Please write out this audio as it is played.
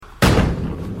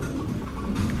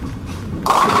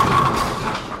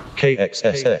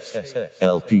KXSF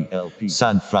LP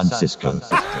San Francisco.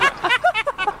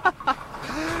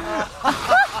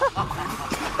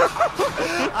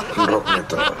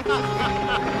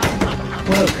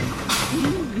 Welcome.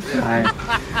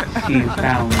 I see you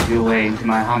found your way into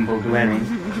my humble dwelling.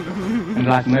 And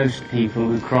like most people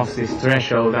who cross this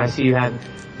threshold, I see you have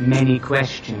many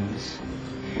questions.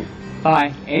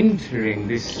 By entering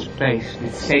this place,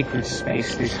 this sacred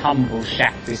space, this humble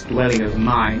shack, this dwelling of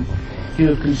mine, you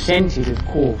have consented, of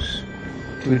course,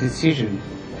 to a decision,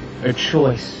 a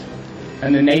choice,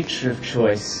 and the nature of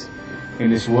choice in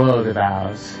this world of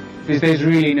ours. Because there's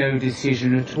really no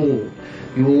decision at all.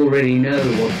 You already know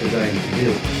what you're going to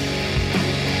do.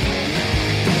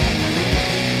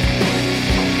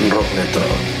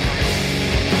 Rockneto.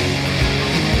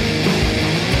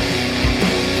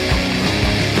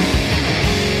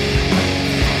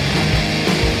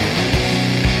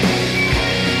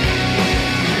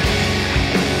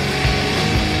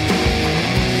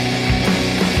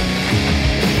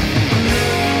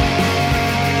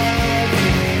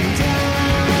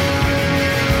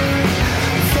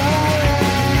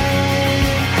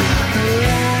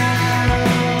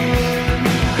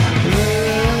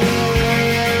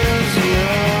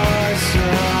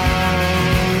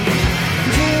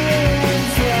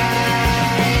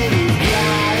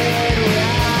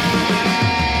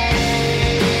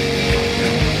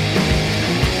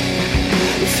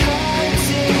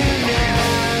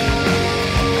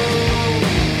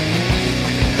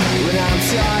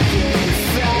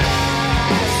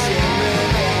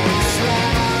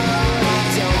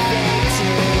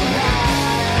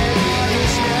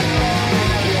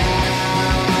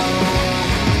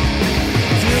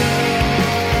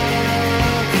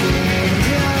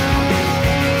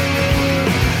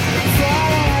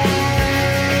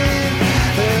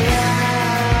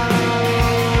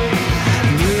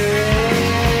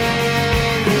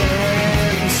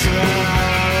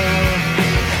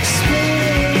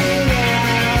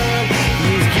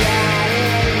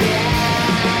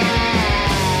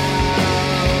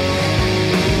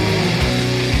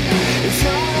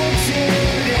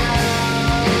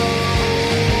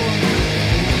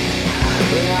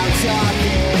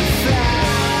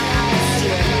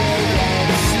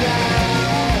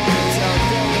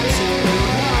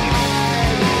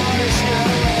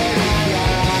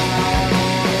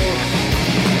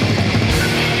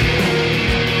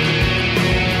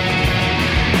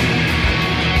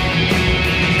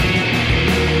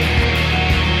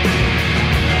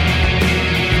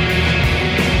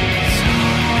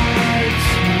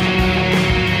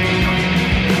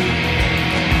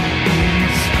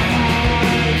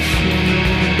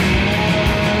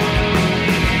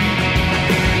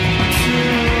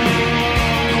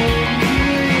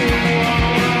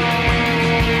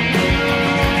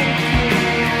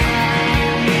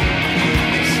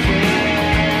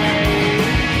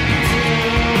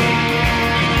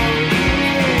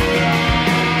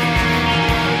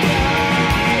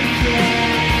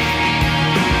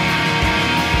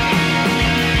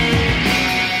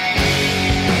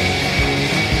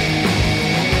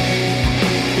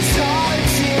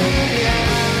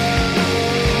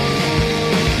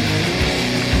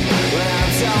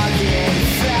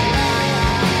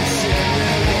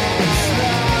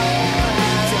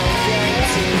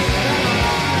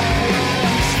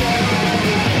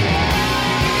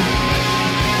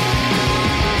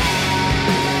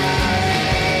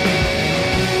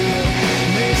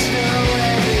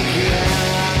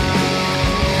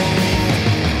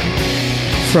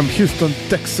 From Houston,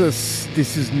 Texas,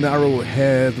 this is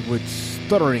Narrowhead with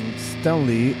Stuttering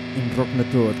Stanley in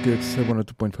Rockneto at KXSF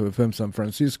 102.5 FM San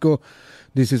Francisco.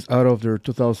 This is out of their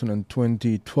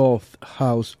 2020 12th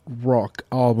House Rock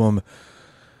album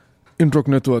in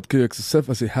Rockneto at KXSF,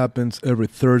 as it happens every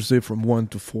Thursday from 1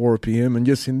 to 4 p.m. And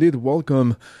yes, indeed,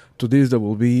 welcome to this. There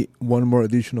will be one more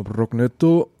edition of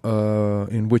Rockneto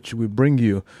in which we bring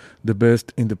you the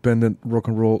best independent rock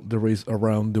and roll there is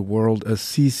around the world,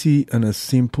 as easy and as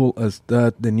simple as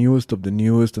that, the newest of the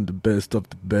newest and the best of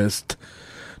the best.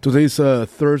 Today's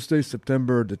Thursday,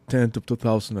 September the 10th of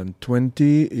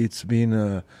 2020. It's been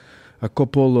a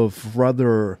couple of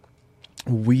rather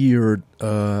weird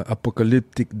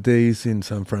apocalyptic days in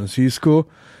San Francisco.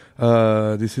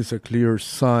 This is a clear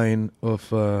sign of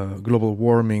global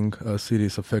warming as it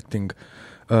is affecting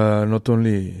not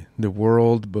only the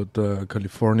world but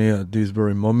California at this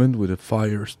very moment, with the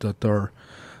fires that are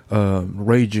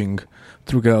raging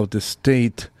throughout the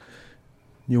state.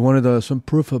 You wanted some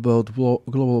proof about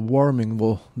global warming?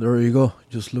 Well, there you go.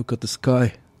 Just look at the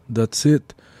sky. That's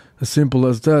it. As simple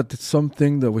as that. It's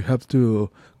something that we have to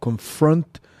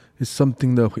confront. It's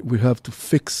something that we have to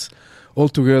fix all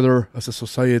together as a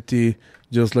society,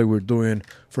 just like we're doing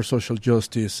for social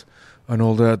justice and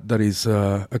all that. That is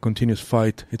a continuous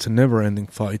fight. It's a never-ending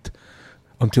fight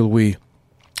until we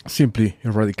simply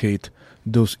eradicate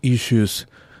those issues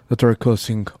that are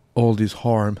causing all this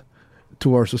harm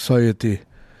to our society.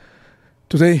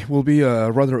 Today will be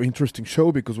a rather interesting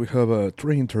show because we have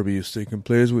 3 interviews taking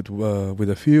place with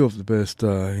a few of the best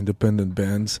independent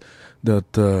bands that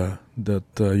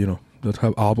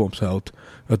have albums out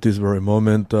at this very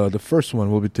moment. The first one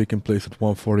will be taking place at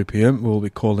 1:40 p.m. We'll be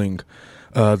calling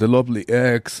the Lovely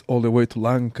X all the way to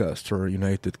Lancaster,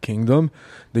 United Kingdom.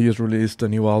 They just released a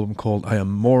new album called I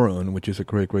Am Moron, which is a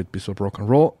great piece of rock and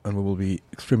roll, and we will be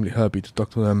extremely happy to talk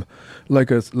to them.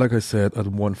 Like I said, at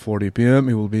 1:40 p.m.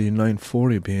 It will be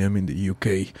 9:40 p.m. in the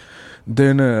UK.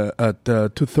 Then at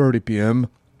 2:30 p.m.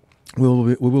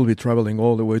 we will be traveling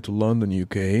all the way to London,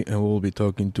 UK, and we will be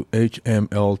talking to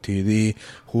HMLTD,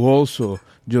 who also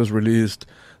just released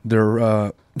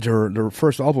their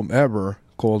first album ever,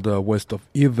 called West of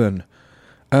Eden.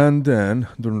 And then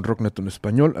during Rocknet en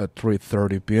Español at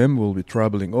 3:30 p.m. we'll be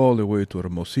traveling all the way to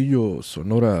Hermosillo,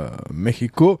 Sonora,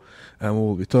 Mexico, and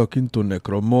we'll be talking to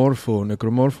Necromorpho.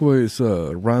 Necromorpho is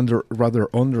a rather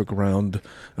underground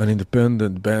and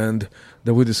independent band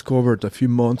that we discovered a few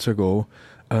months ago,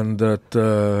 and that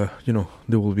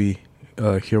they will be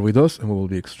here with us, and we will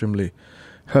be extremely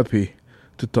happy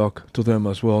to talk to them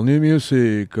as well. New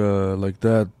music like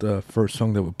that first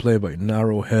song that we play by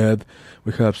Narrowhead.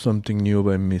 We have something new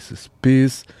by Mrs.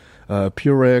 Peace,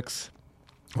 Purex,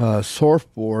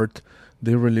 Surfboard.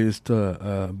 They released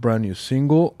a brand new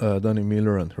single. Danny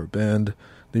Miller and her band,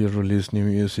 they just released new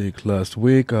music last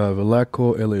week.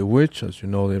 Velaco, LA Witch, as you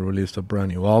know, they released a brand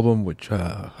new album, which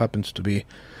happens to be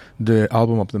the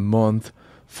album of the month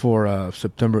for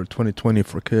September 2020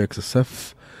 for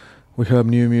KXSF. We have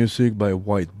new music by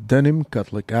White Denim,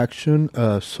 Catholic Action,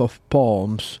 Soft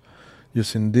Palms,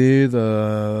 yes indeed,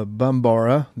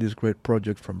 Bambara, this great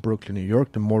project from Brooklyn, New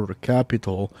York, the Mortar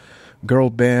Capital, Girl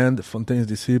Band, Fontaines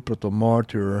DC, Proto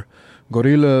Martyr,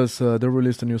 Gorillaz, they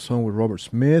released a new song with Robert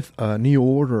Smith. New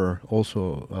Order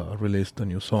also released a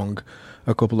new song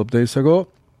a couple of days ago.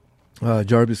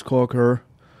 Jarvis Cocker,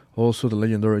 also the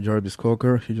legendary Jarvis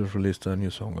Cocker, he just released a new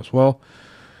song as well.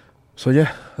 So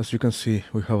yeah, as you can see,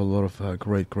 we have a lot of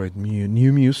great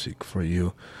new music for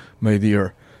you, my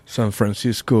dear San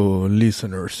Francisco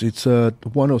listeners. It's at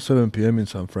 1:07 p.m. in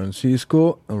San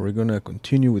Francisco, and we're gonna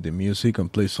continue with the music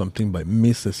and play something by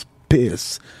Mrs.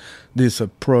 Piss. This is a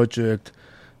project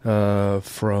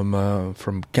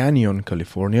from Canyon,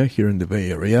 California, here in the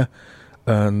Bay Area,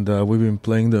 and we've been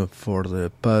playing them for the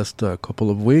past couple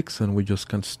of weeks, and we just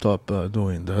can't stop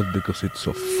doing that because it's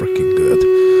so freaking good.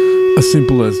 As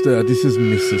simple as that. This is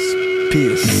Mrs.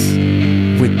 Peace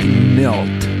with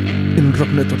Melt in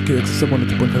Rocknet on KXSF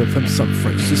 102.5 FM San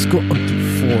Francisco until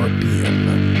 4 p.m.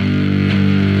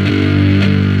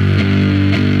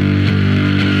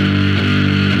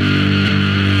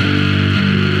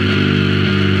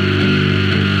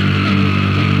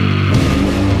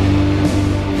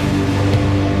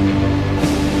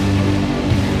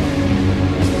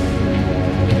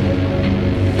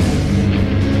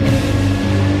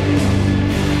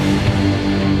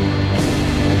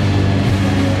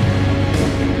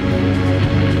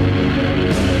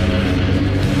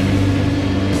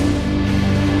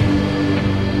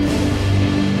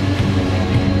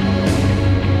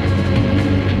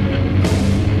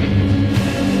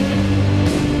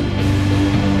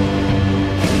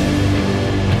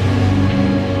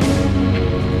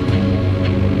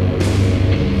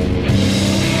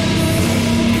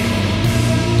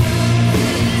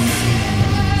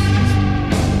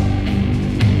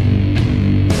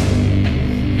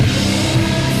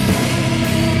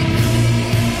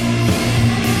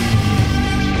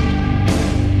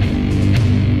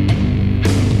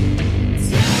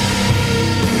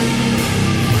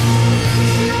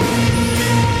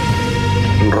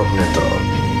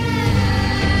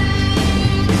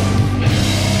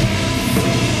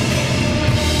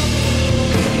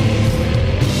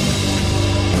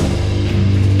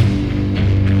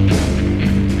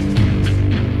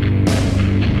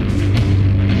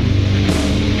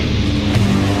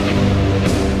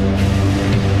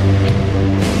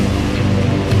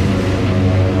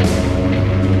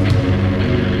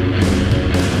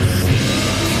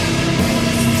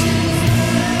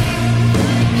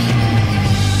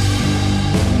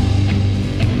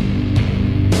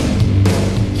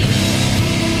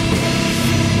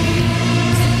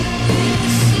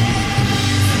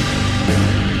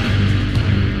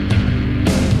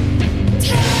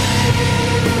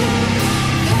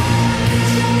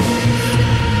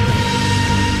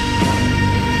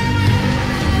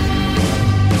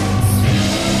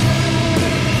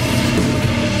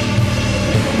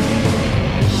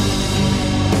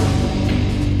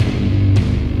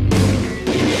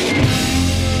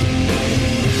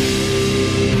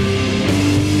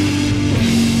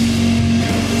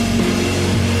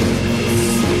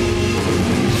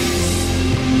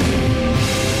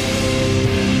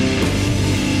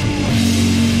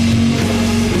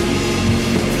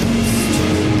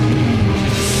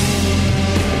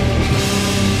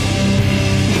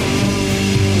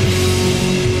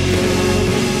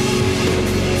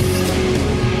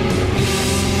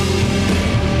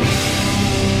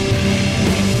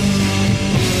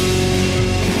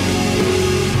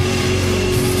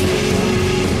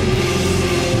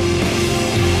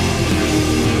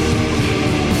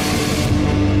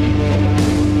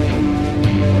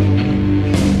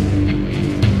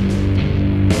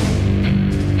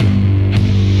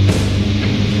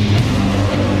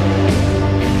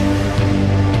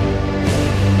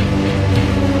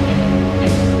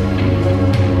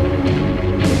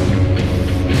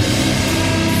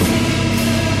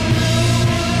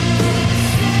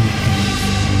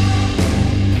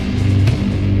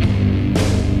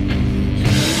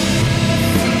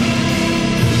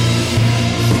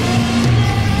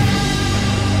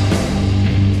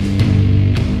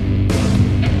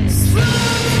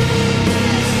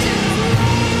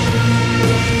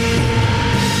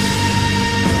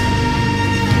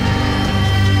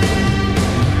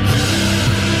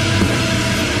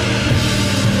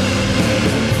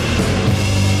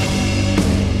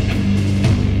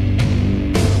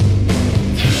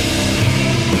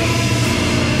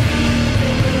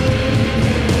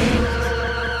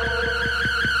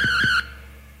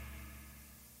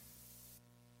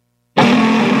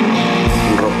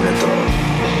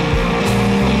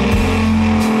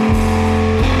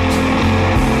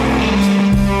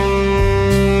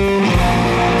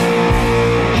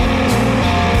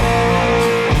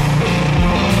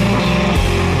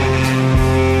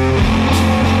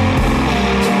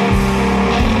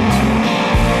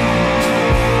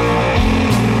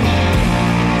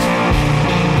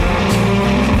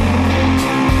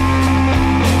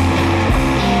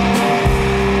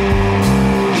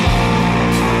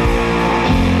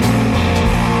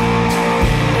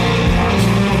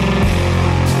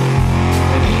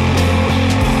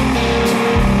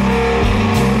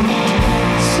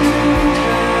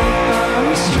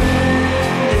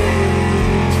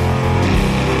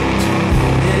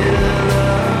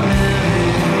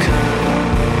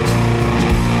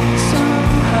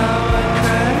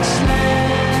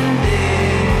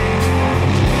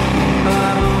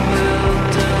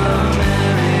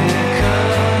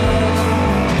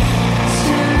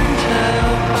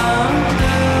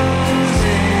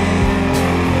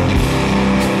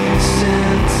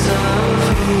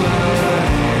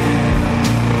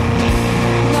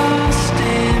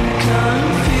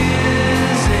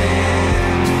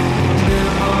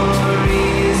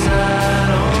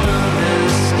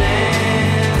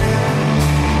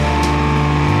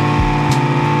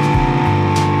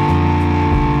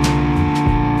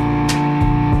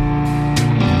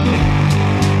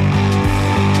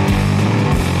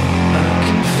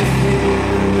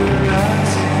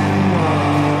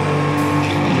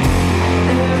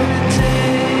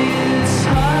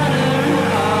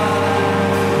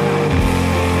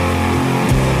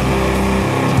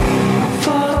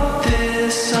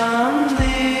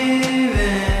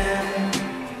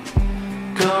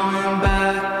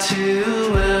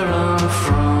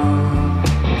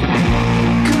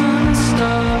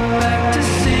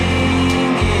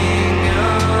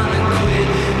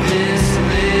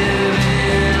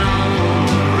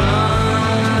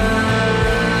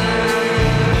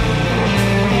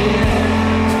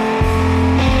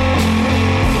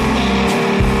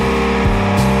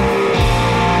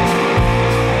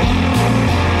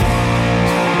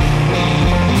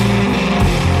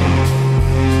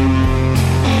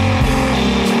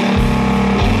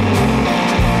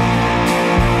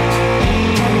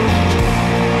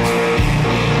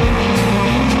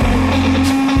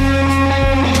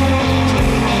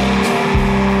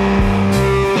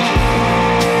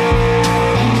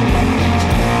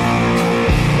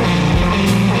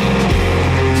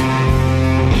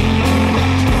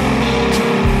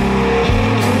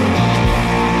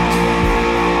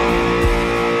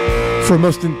 From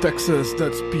Austin, Texas,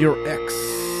 that's Pure X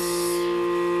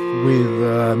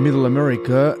with Middle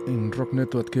America in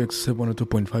Rockneto at KXSF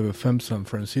 102.5 FM San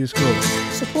Francisco.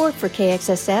 Support for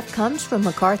KXSF comes from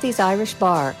McCarthy's Irish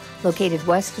Bar, located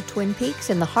west of Twin Peaks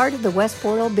in the heart of the West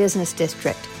Portal Business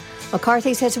District.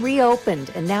 McCarthy's has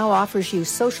reopened and now offers you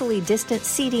socially distant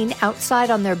seating outside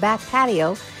on their back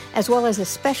patio, as well as a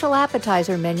special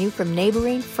appetizer menu from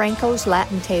neighboring Franco's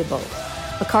Latin Table.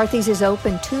 McCarthy's is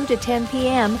open 2 to 10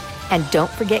 p.m., and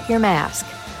don't forget your mask.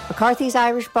 McCarthy's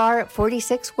Irish Bar at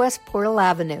 46 West Portal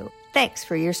Avenue. Thanks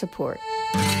for your support.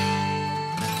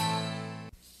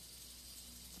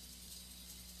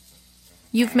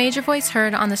 You've made your voice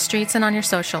heard on the streets and on your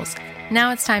socials.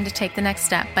 Now it's time to take the next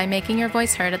step by making your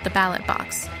voice heard at the ballot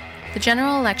box. The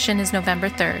general election is November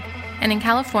 3rd, and in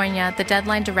California, the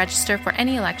deadline to register for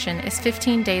any election is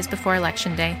 15 days before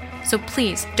Election Day. So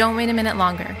please, don't wait a minute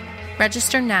longer.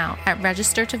 Register now at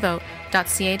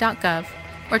registertovote.ca.gov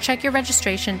or check your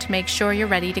registration to make sure you're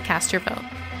ready to cast your vote.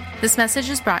 This message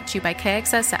is brought to you by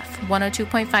KXSF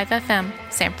 102.5 FM,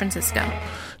 San Francisco.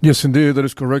 Yes, indeed, that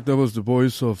is correct. That was the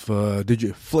voice of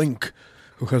DJ Flink,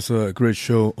 who has a great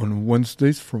show on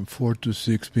Wednesdays from 4 to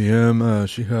 6 p.m.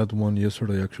 She had one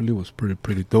yesterday, actually. It was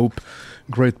pretty dope.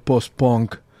 Great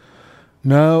post-punk.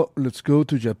 Now, let's go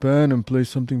to Japan and play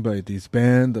something by this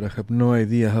band that I have no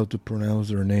idea how to pronounce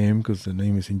their name because the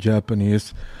name is in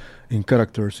Japanese, in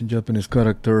Japanese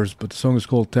characters, but the song is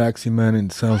called Taxi Man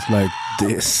and it sounds like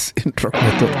this in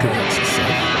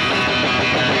Rockneto.KXSF.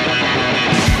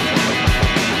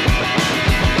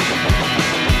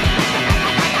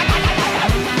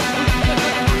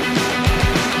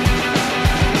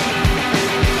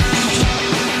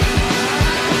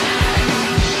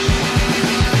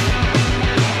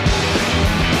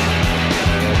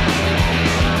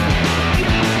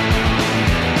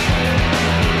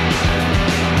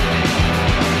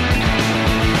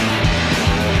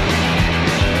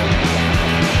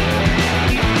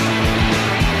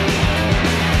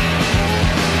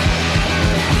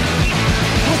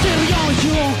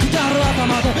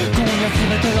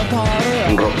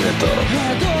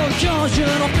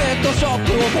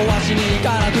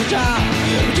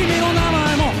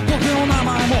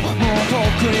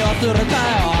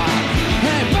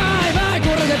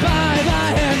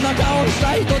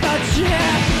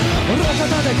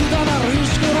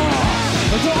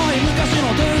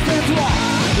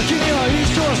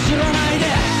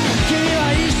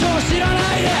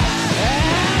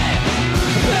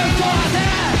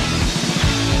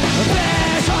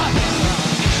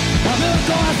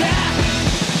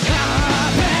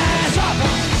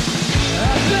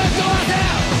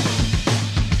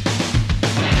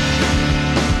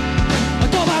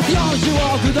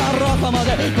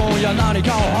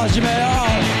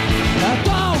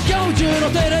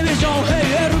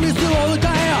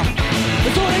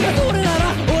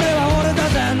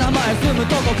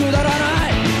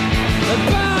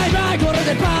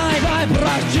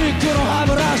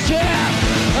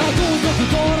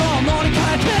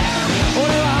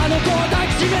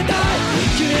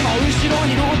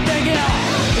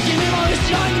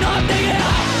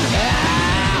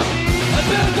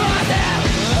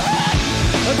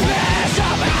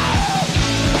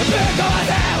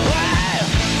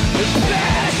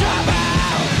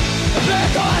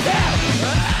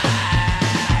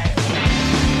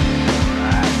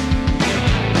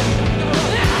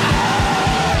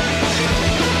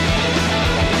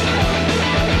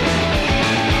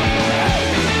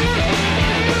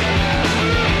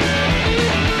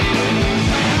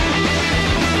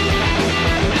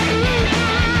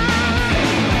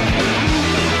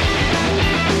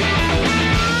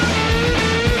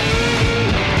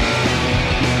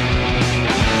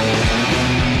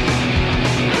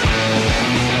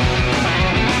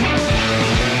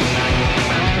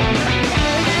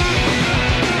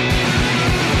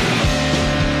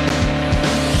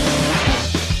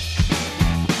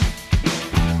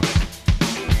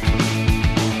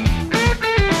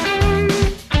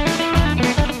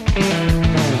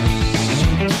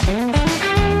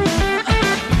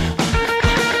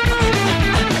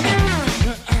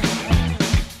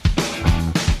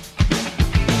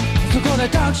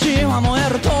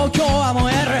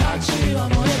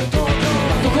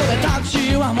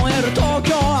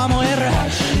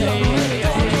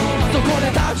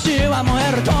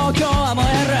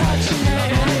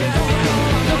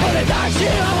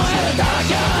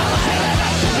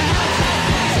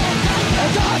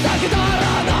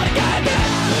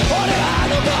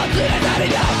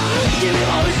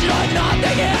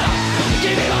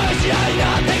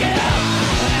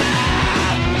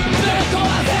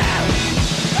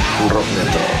 ロックネ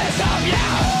ット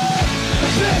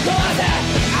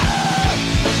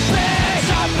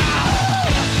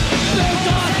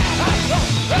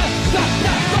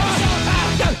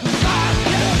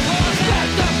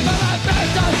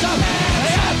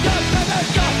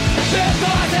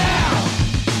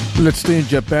Let's stay in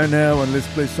Japan now and let's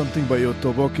play something by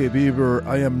Otoboke Beaver.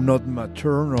 I Am Not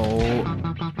Maternal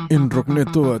in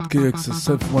Rockneto at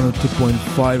KXSF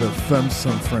 102.5 FM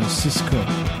San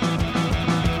Francisco.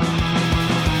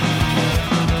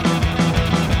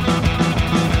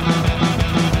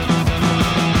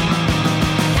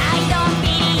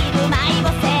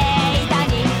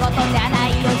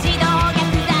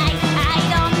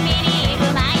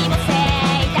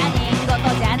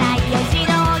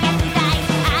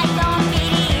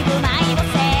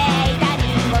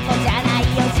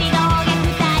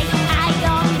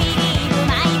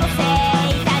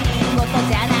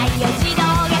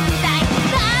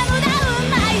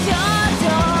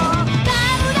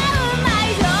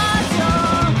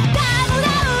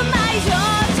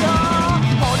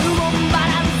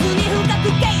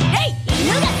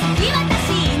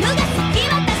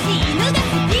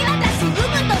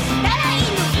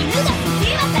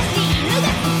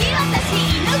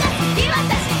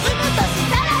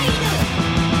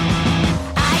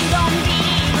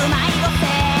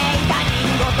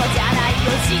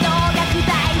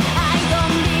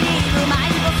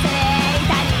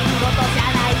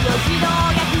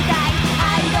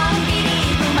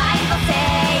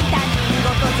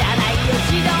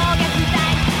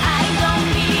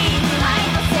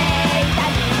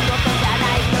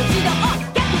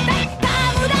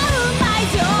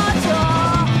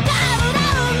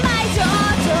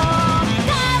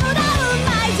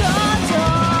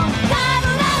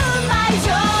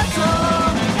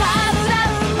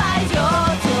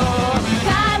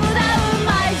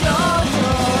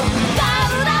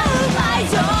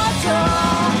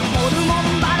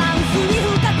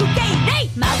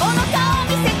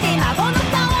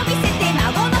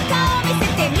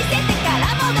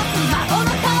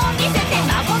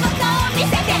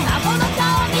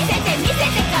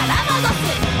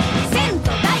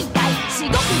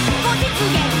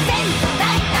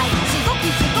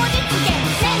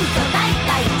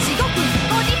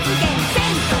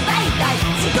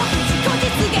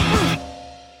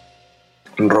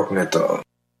 Rockneto.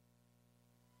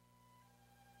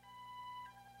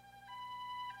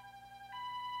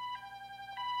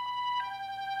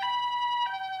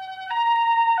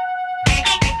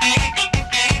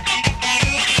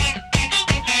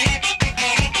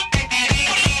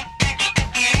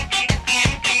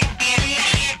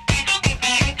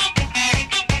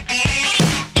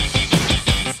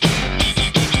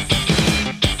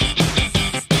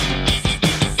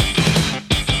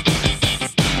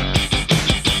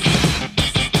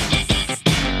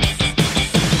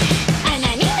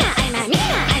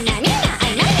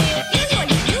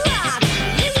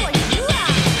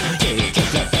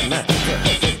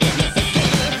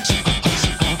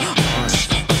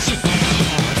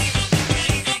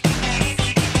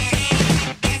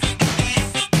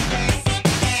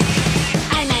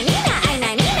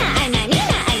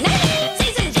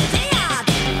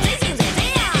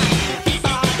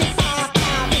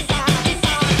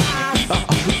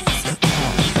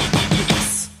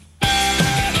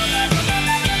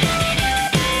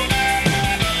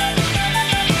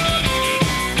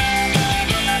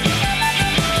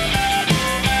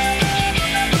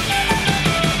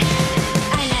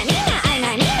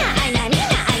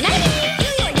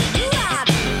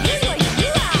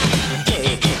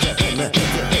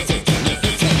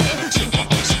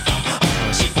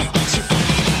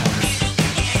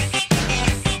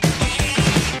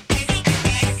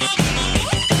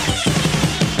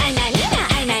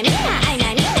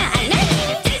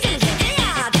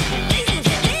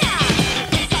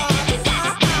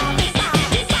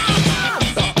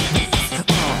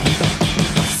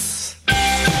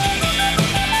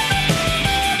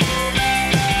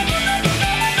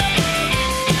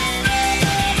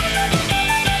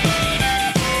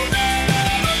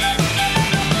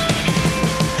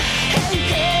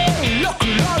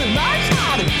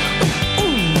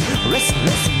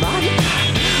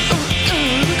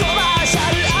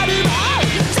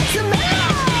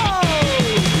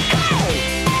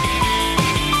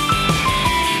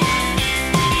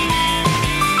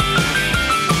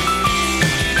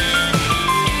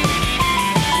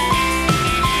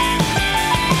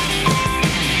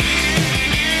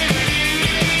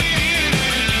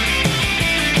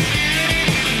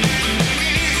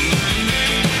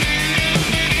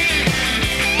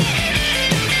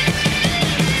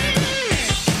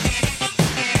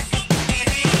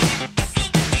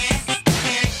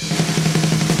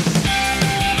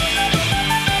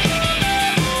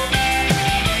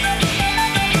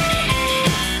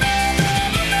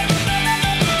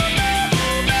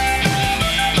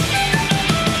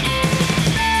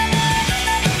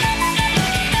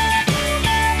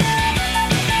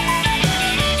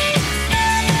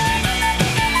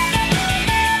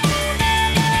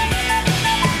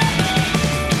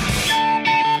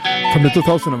 From the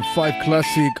 2005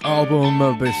 classic album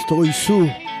Bestoy Su.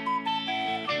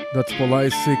 That's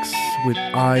Polysix with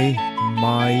I,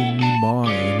 My, Me,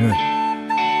 Mine.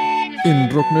 In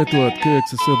Rockneto at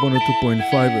KXSF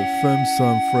 102.5 FM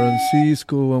San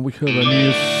Francisco, and we have a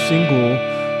new single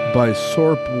by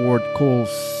Surfboard called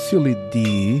Silly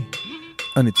D,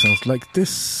 and it sounds like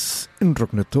this in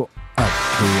Rockneto at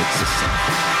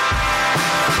KXSF.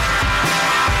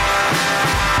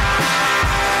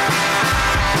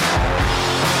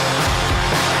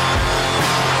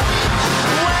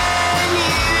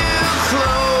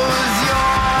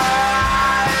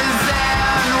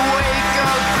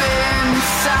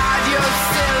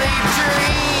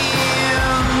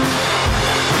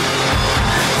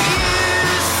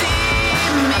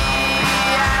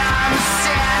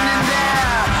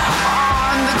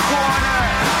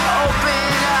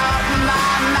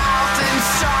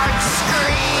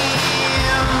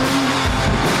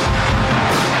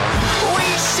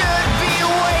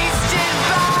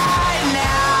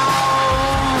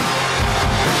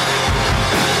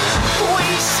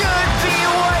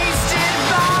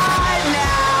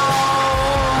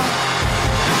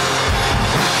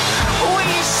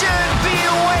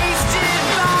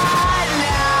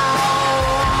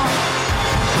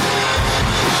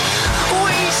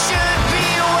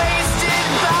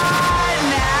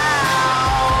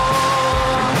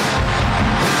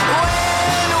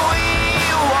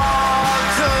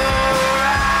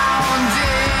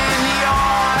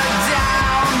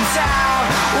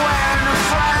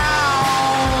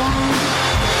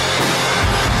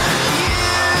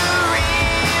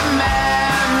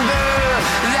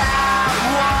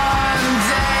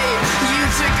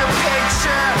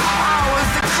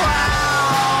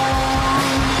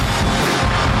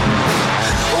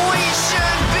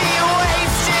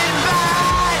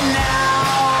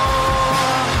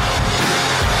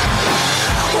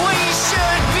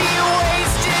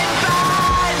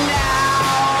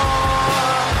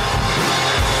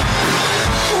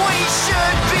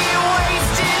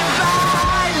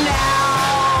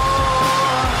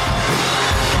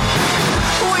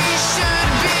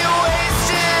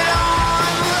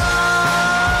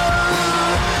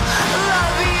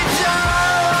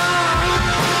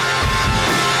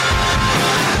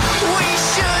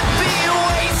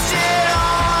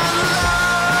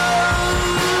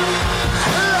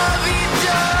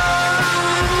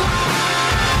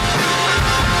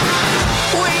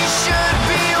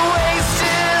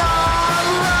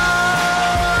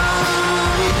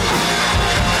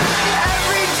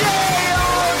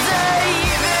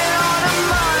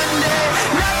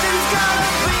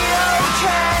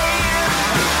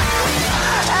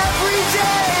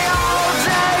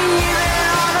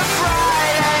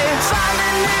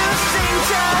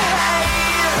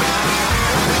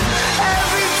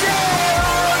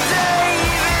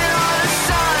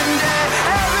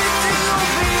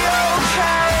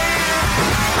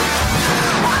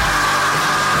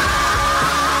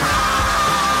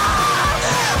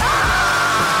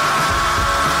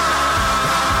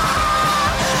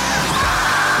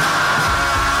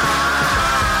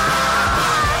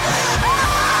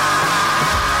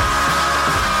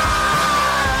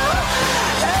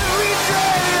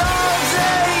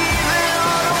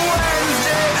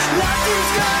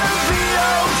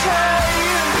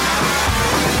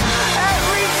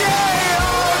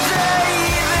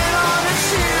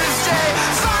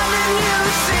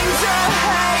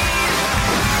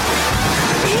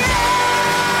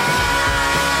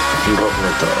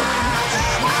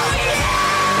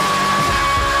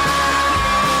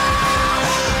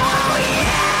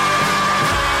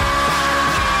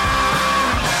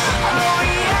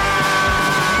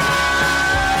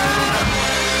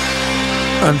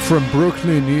 And from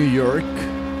Brooklyn, New York,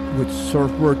 with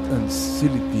Surfboard and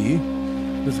Silly D,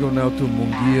 let's go now to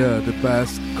Munguia, the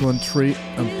Basque Country,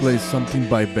 and play something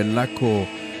by Belaco,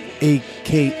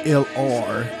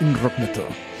 AKLR, in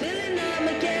Rockneto.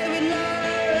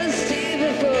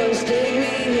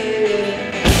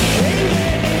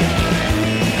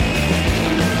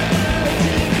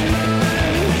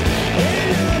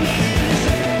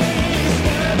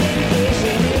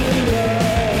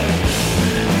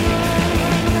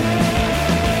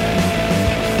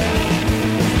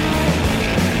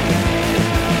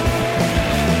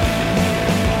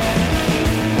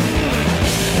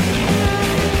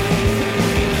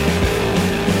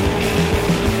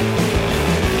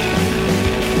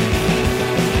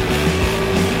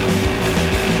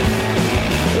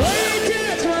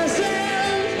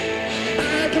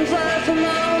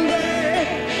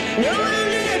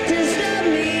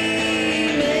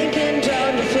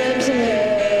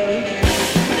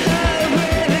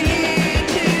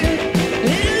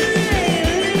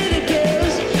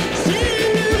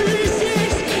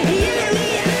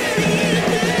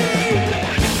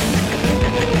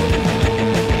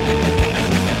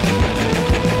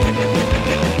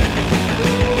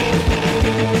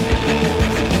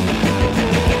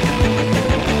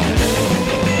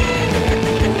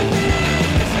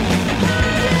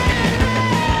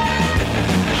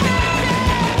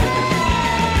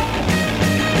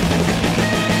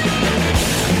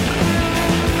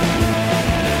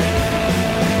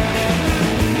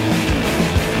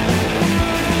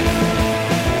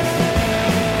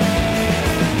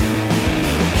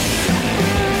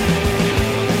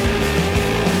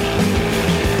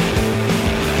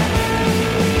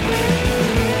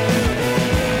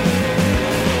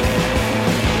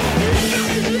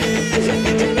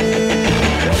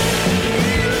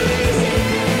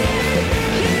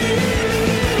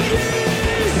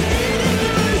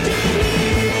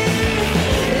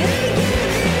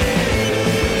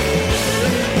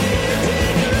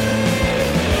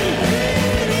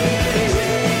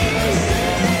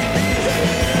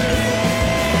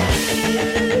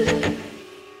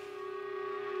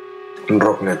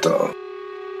 Rockneto.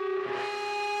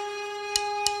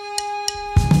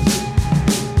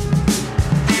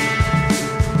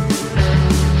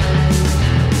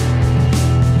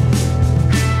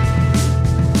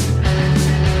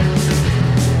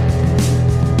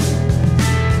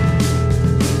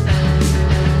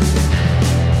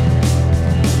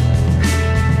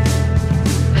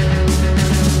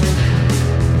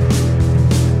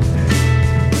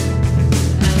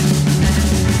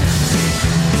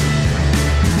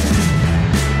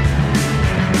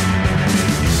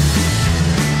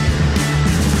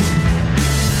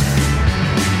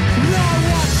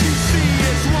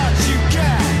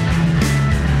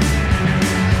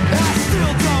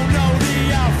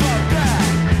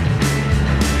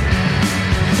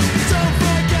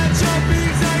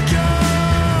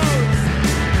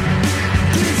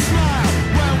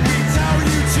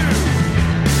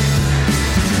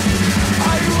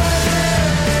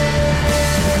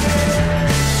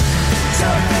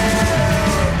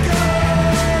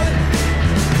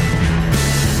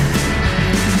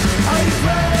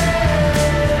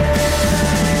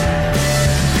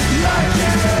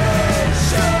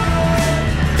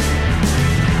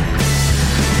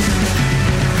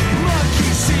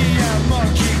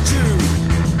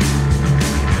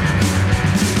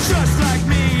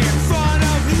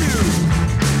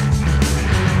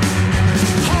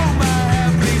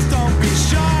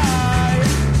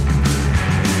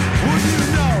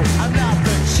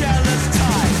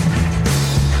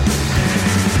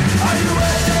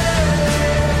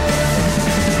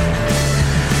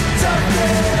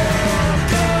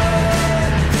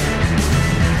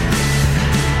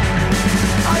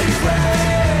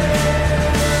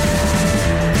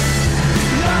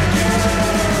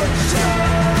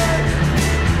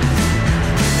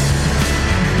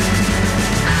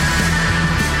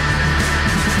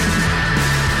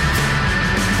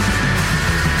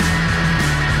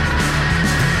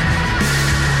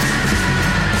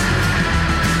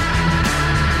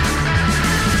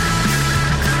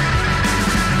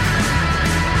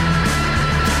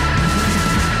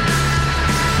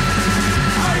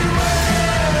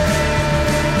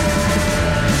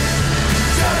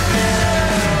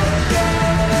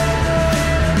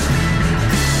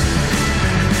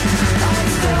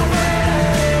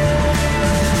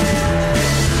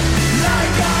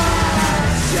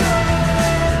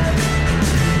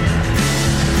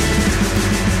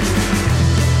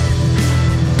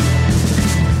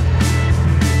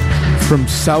 From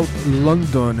South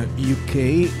London,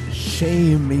 UK,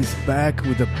 Shame is back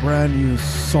with a brand new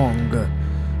song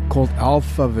called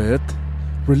Alphabet,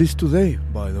 released today,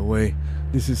 by the way.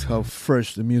 This is how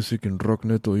fresh the music in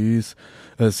Rockneto is,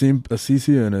 as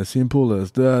easy and as simple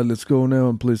as that. Let's go now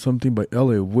and play something by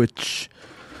LA Witch,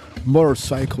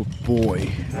 Motorcycle Boy,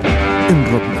 in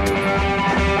Rockneto.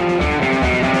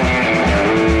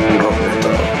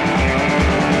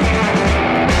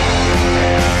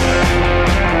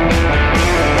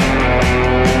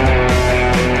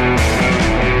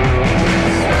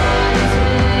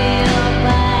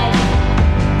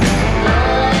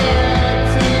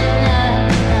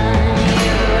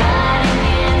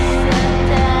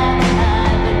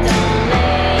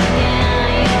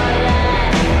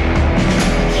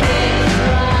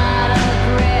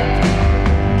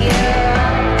 Yeah.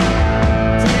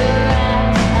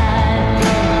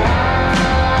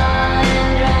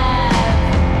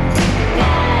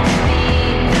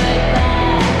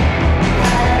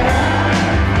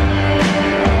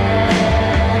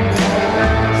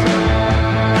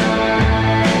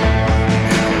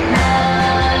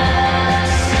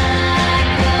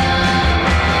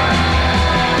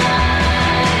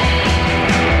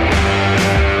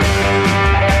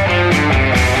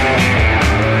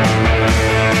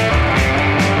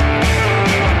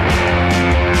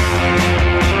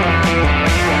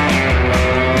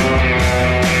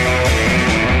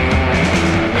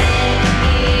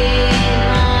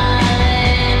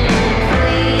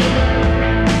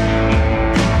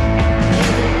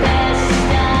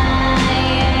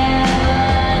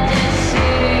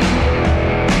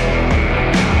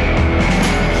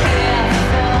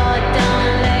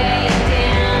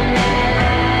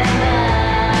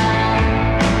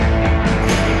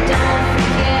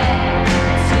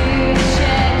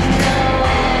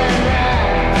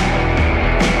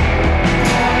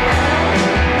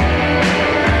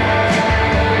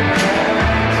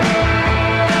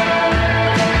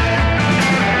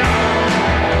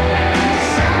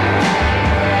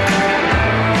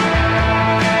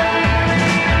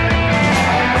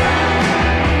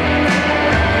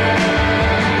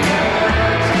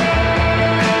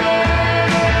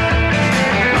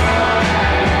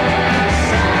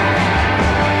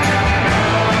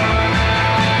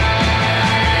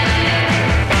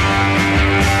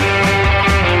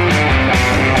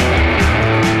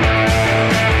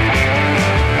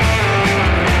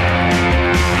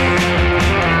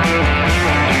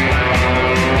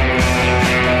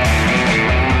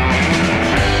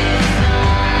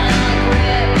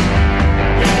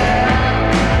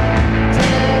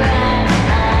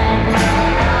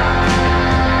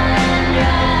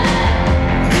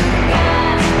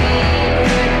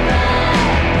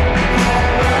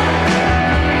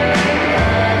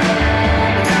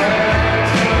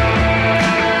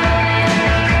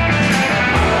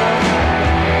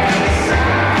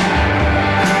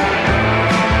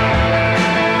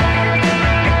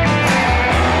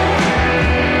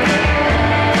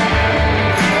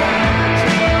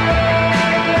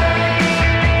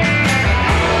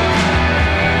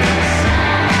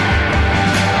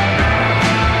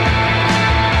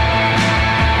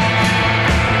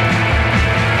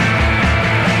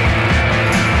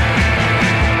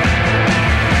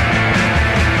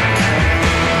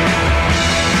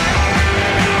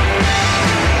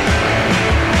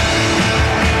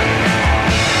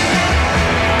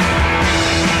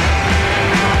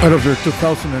 Out of their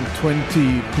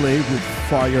 2020 Play With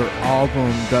Fire album,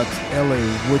 that's LA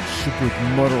Witch with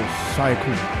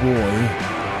Motorcycle Boy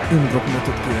in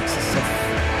Rockneto KXSF.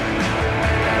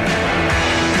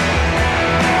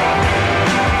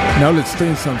 Now let's stay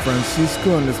in San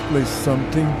Francisco and let's play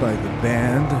something by the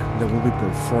band that will be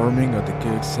performing at the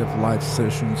KXSF live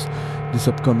sessions this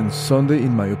upcoming Sunday.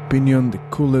 In my opinion, the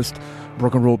coolest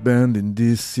rock and roll band in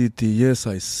this city. Yes,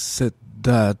 I said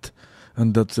that.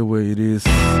 And that's the way it is.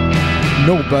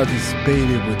 Nobody's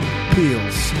Baby with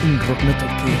Pills in Rockneto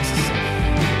KXSF.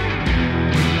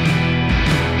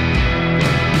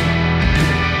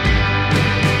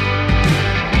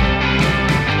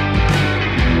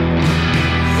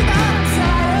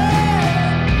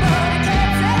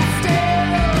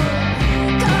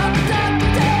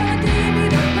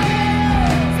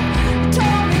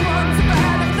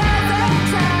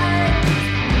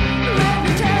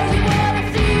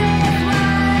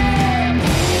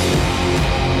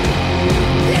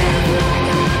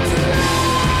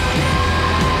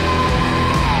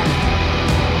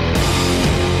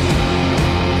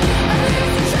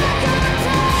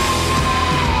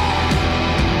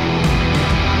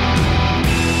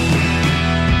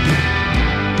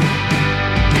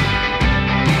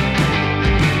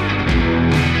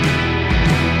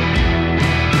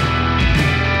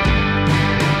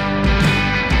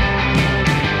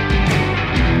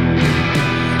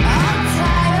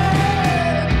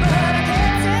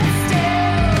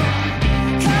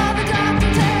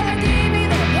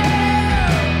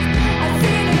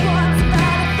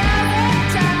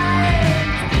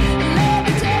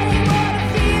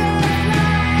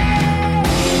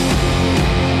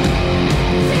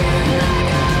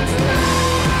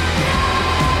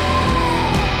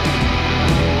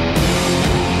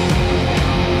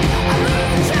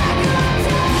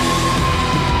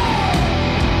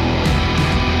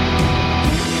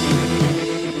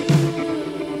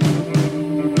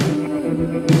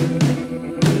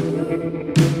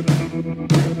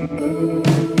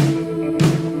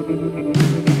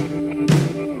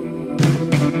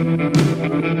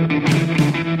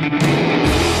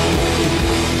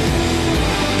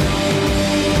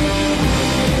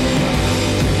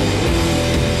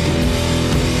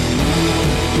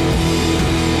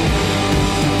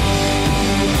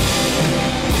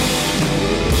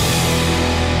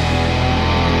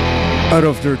 Out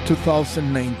of their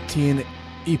 2019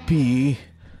 EP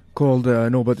called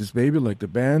Nobody's Baby, like the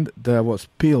band, that was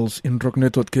Pills in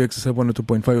Rockneto at KXSF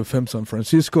 102.5 FM San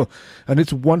Francisco. And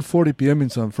it's 1:40 p.m. in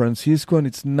San Francisco, and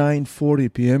it's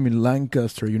 9:40 p.m. in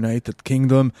Lancaster, United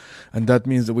Kingdom. And that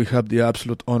means that we have the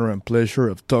absolute honor and pleasure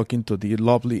of talking to the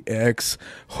lovely X.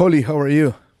 Holly, how are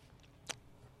you?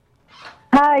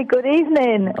 Hi, good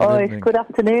evening. Evening. It's good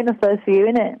afternoon, I suppose, for you,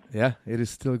 isn't it? Yeah, it is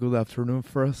still good afternoon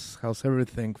for us. How's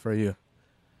everything for you?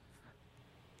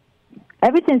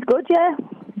 Everything's good, yeah.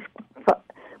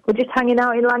 We're just hanging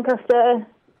out in Lancaster.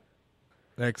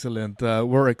 Excellent.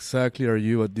 Where exactly are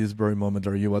you at this very moment?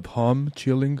 Are you at home,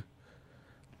 chilling?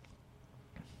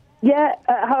 Yeah,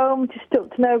 at home, just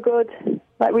up to no good,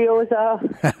 like we always are.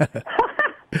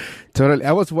 Totally.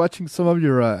 I was watching some of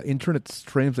your internet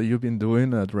streams that you've been doing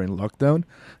during lockdown.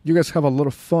 You guys have a lot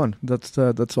of fun. That's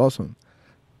awesome.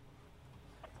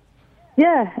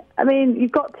 Yeah, I mean,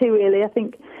 you've got to, really. I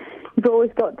think you've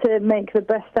always got to make the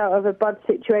best out of a bad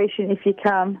situation if you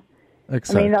can.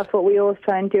 Exactly. I mean, that's what we always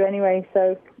try and do anyway,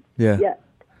 so yeah,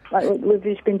 like we've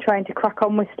just been trying to crack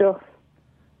on with stuff.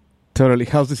 Totally.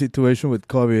 How's the situation with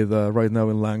COVID right now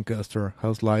in Lancaster?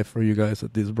 How's life for you guys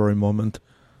at this very moment?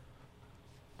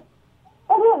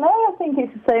 I don't know. I think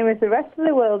it's the same as the rest of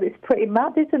the world. It's pretty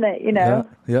mad, isn't it? You know?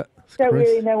 Yeah. Don't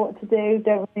really know what to do.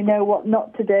 Don't really know what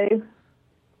not to do.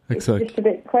 Exactly. It's just a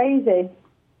bit crazy.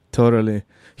 Totally.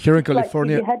 Here in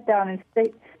California, keep your head down and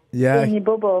stay in your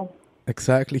bubble.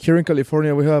 Exactly. Here in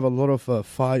California, we have a lot of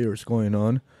fires going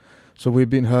on. So we've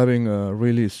been having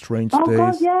really strange days. Oh,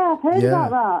 God, yeah, I've heard about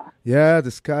that. Yeah,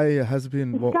 the sky has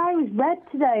been... The sky was red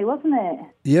today, wasn't it?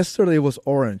 Yesterday was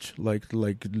orange, like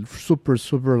super,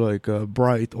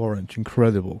 bright orange,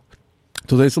 incredible.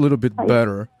 Today's a little bit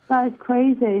better. That is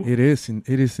crazy. It is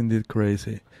indeed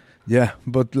crazy. Yeah,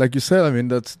 but like you said, I mean,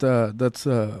 that's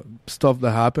stuff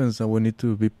that happens, and we need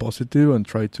to be positive and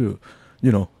try to,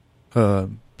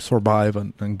 survive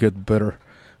and get better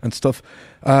and stuff.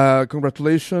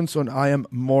 Congratulations on I Am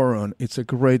Moron. It's a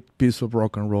great piece of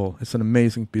rock and roll. It's an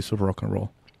amazing piece of rock and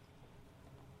roll.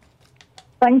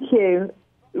 Thank you.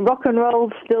 Rock and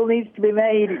roll still needs to be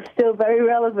made. It's still very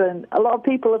relevant. A lot of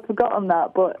people have forgotten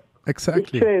that, but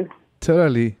exactly. It's true.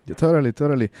 Totally.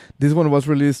 This one was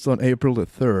released on April the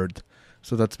 3rd.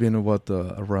 So that's been,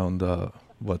 around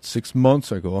 6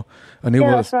 months ago, and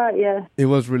that's right. Yeah, it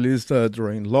was released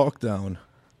during lockdown,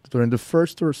 during the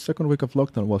first or second week of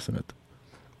lockdown, wasn't it?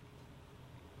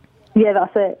 Yeah,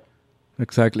 that's it.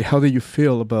 Exactly. How did you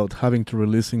feel about having to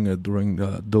releasing it during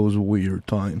those weird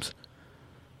times?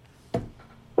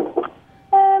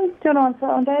 Do you want to answer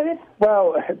that one, David?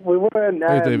 Well, we weren't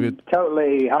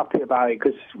totally happy about it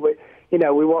because we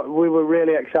were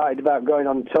really excited about going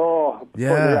on tour, putting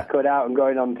the record out and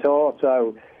going on tour.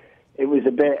 So it was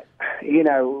a bit,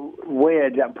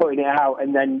 weird putting it out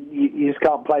and then you just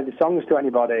can't play the songs to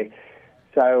anybody.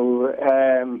 So,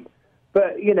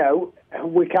 but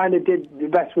we kind of did the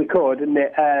best we could, and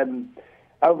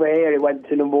over here it went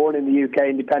to number 1 in the UK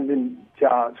independent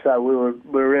chart. So we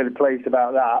were really pleased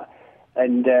about that.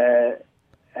 And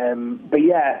but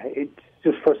yeah, it's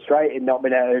just frustrating not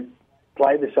being able to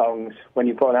play the songs when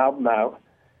you put an album out,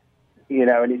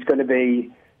 and it's going to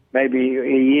be maybe a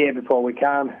year before we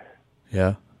can.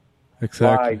 Yeah,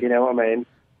 exactly. You know what I mean?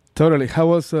 Totally. How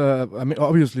was?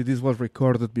 Obviously, this was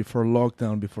recorded before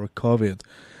lockdown, before COVID.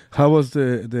 How was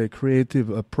the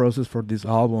creative process for this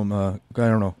album? I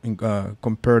don't know,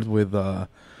 compared with.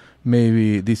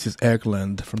 Maybe This Is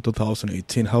Eggland from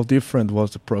 2018. How different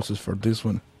was the process for this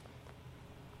one?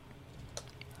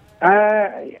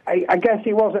 I guess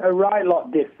it wasn't a right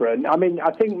lot different. I mean, I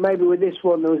think maybe with this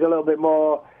one there was a little bit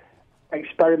more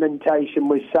experimentation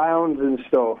with sounds and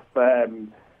stuff. There's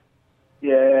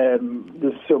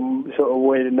some sort of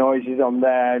weird noises on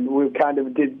there, and we kind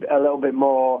of did a little bit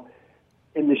more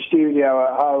in the studio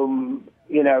at home,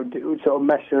 sort of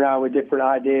messing around with different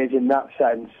ideas in that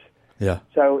sense. Yeah.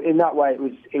 So in that way,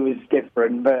 it was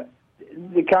different, but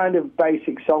the kind of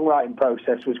basic songwriting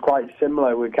process was quite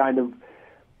similar. We kind of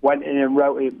went in and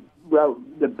wrote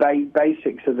the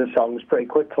basics of the songs pretty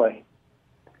quickly.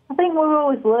 I think we're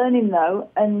always learning though,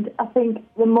 and I think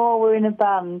the more we're in a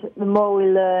band, the more we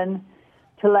learn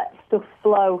to let stuff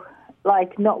flow,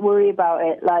 like not worry about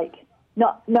it, like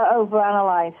not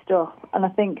overanalyze stuff. And I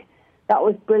think that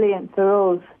was brilliant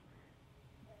for us.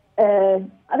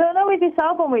 I don't know, with this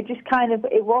album, it just kind of,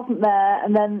 it wasn't there,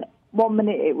 and then 1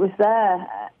 minute it was there,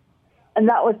 and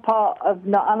that was part of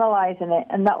not analysing it,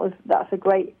 and that's a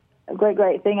great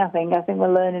thing, I think. I think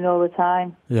we're learning all the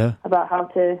time about how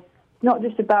to, not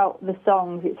just about the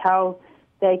songs, it's how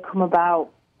they come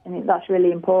about, and that's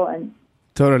really important.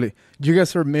 Totally. You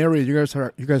guys are married, you guys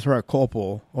are a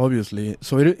couple, obviously,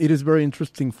 so it is very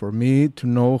interesting for me to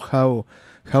know how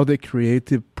the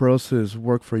creative process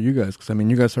work for you guys, because I mean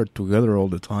you guys are together all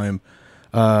the time.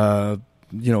 How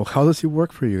does it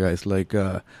work for you guys? Like,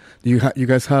 do you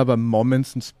guys have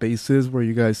moments and spaces where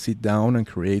you guys sit down and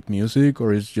create music,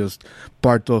 or is just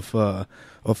part of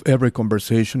every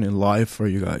conversation in life for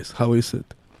you guys? How is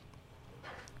it?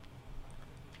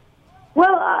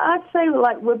 Well, I'd say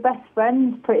like we're best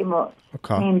friends pretty much,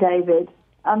 me and David,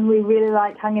 and we really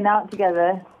like hanging out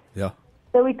together. Yeah.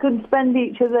 So we could spend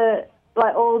each other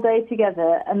like all day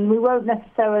together, and we won't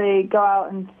necessarily go out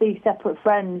and see separate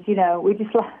friends. We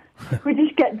just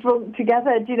get drunk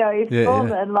together. It's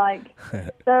fun and like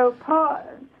so.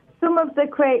 Some of the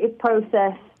creative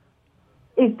process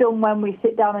is done when we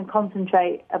sit down and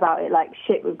concentrate about it. Like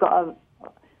shit, we've got to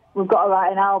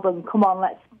write an album. Come on,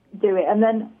 let's do it. And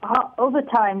then other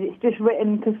times it's just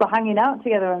written because we're hanging out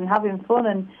together and having fun,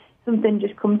 and something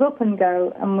just comes up and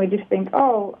we just think,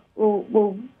 oh,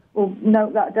 we'll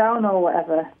note that down or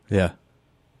whatever. Yeah.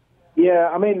 Yeah,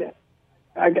 I mean,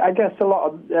 I guess a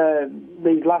lot of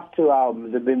these last 2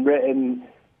 albums have been written,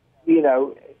 in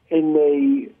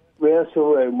the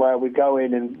rehearsal room where we go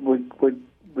in and we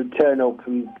turn up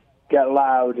and get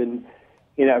loud, and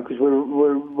because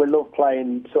we love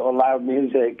playing sort of loud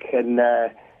music, and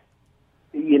that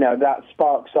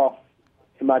sparks off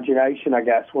imagination, I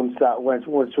guess. Once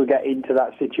we get into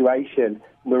that situation,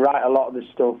 we write a lot of the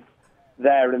stuff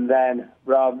there and then,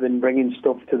 rather than bringing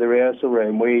stuff to the rehearsal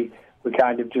room. We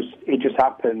kind of it just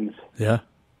happens. Yeah.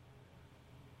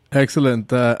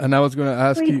 Excellent. And I was going to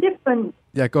ask you. Different.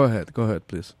 Yeah, go ahead,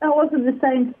 please. That wasn't the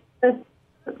same.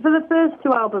 For the first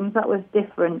 2 albums, that was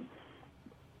different.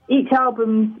 Each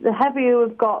album, the heavier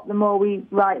we've got, the more we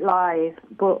write live.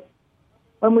 But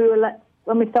when we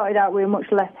started out, we were much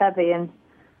less heavy, and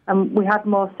we had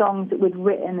more songs that we'd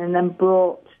written and then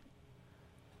brought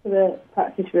to the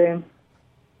practice room.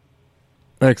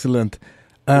 Excellent.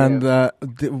 And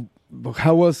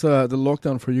how was the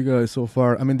lockdown for you guys so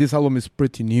far? I mean, this album is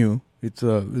pretty new. It's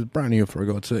brand new, for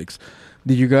God's sakes.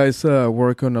 Did you guys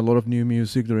work on a lot of new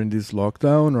music during this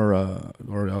lockdown, or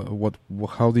what?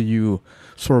 How did you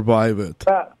survive it?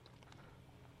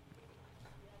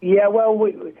 Yeah, well,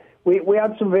 we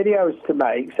had some videos to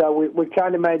make, so we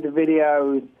kind of made the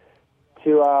videos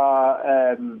to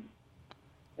our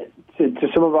to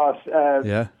some of our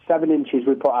 7 inches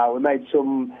we put out. We made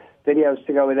some videos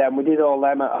to go with them. We did all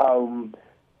them at home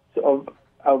sort of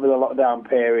over the lockdown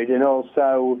period, and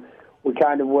also we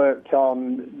kind of worked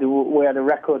on, we had a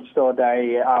Record Store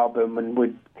Day album, and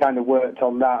we kind of worked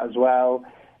on that as well,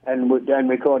 and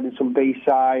recording some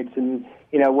B-sides, and,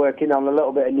 you know, working on a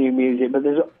little bit of new music. But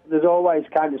there's always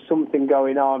kind of something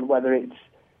going on, whether it's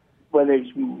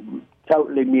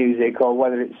totally music or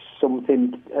whether it's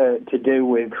something to do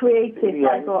with... creative,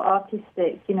 like, or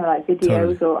artistic, you know, like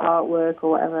videos or artwork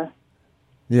or whatever.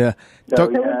 Yeah. So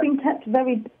we've been kept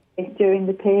very busy during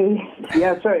the period.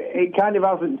 Yeah, so it kind of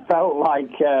hasn't felt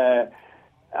like a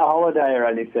holiday or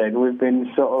anything. We've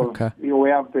been sort of, we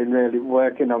have been really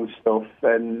working on stuff,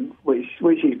 and which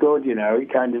is good, you know.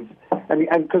 It kind of, and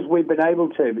because we've been able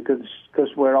to,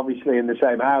 because we're obviously in the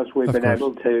same house, we've been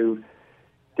able to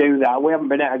do that. We haven't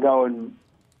been able to go and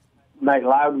make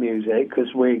loud music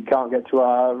because we can't get to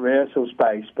our rehearsal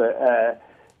space, but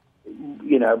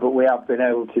you know, but we have been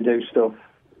able to do stuff,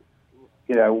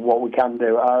 you know, what we can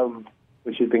do at home,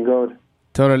 which has been good.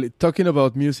 Totally. Talking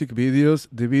about music videos,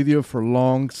 the video for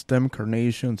Long Stem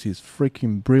Carnations is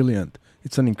freaking brilliant.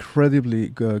 It's an incredibly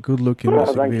good-looking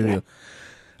music video. You.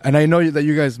 And I know that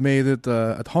you guys made it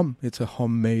at home. It's a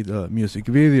homemade music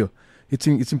video. It's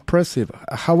impressive.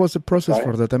 How was the process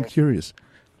for that? I'm curious.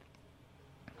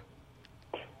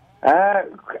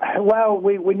 Well,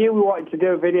 we knew we wanted to do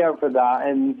a video for that,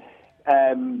 and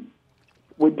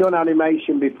we'd done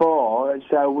animation before,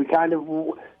 so we kind of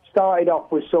started off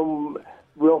with some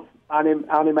rough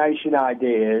animation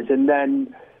ideas, and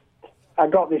then I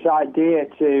got this idea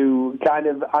to kind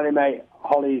of animate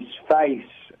Holly's face,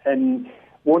 and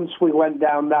once we went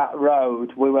down that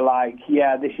road, we were like,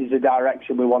 yeah, this is the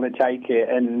direction we want to take it,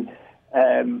 and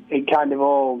it kind of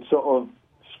all sort of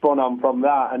spun on from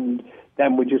that, and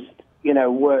then we just, you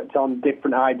know, worked on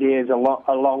different ideas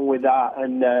along with that,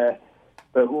 and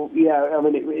but yeah, I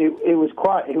mean, it was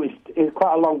quite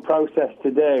a long process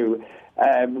to do,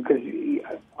 because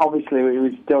obviously it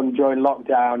was done during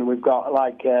lockdown, and we've got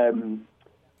like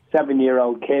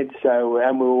 7-year-old kids,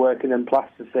 and we were working in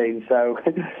plasticine, so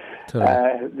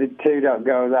the two don't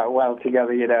go that well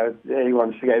together, you know. He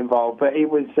wants to get involved, but it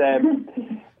was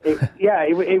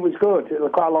it was good. It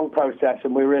was quite a long process,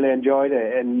 and we really enjoyed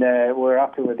it, and we're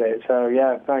happy with it. So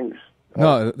yeah, thanks.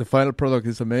 No, the final product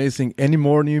is amazing. Any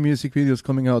more new music videos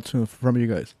coming out soon from you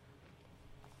guys?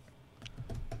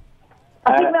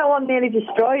 I think that one nearly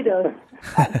destroyed us,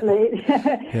 actually.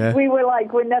 We were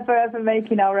like, we're never ever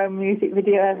making our own music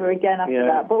video ever again after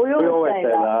that. But we always say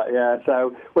that. Yeah,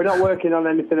 so we're not working on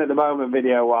anything at the moment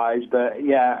video-wise, but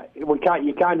yeah,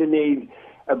 you kind of need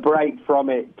a break from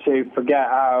it to forget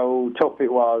how tough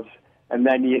it was, and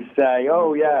then you say,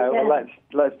 well,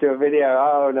 let's do a video.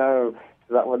 Oh, no.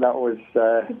 That was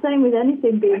the same with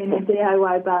anything being in a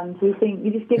DIY band. You think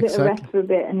you just give it a rest for a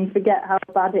bit, and you forget how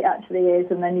bad it actually is,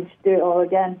 and then you just do it all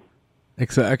again.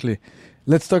 Exactly.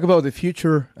 Let's talk about the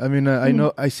future. I mean,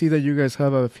 I see that you guys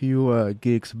have a few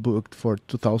gigs booked for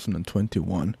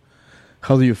 2021.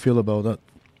 How do you feel about that?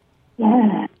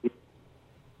 Yeah.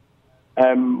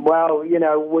 Well, you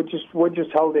know, we're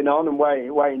just holding on and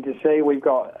waiting to see. We've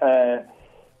got.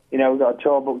 You know, we've got a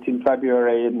tour booked in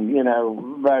February, and, you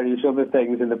know, various other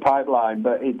things in the pipeline,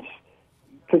 but it's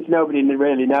because nobody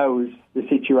really knows the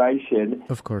situation.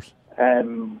 Of course.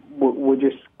 We're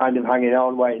just kind of hanging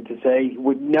on, waiting to see.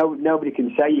 Nobody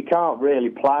can say. You can't really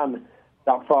plan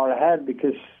that far ahead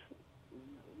because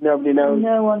nobody knows.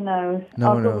 No one knows.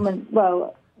 Our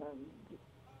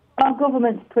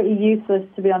government's pretty useless,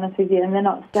 to be honest with you, and they're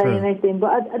not saying anything,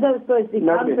 but I don't suppose they can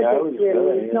predict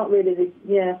it. It's not really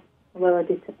Well,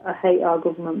 I hate our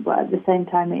government, but at the same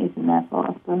time, it isn't their fault,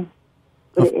 I suppose.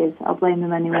 But it is. I'll blame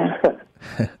them anyway.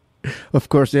 Of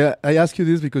course, yeah. I ask you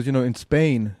this because, you know, in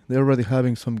Spain, they're already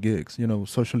having some gigs, you know,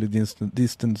 socially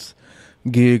distance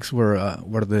gigs where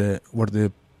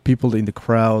the people in the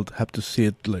crowd have to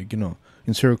sit, like, you know,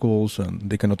 in circles, and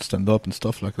they cannot stand up and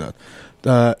stuff like that.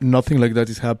 Nothing like that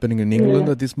is happening in England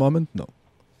at this moment? No.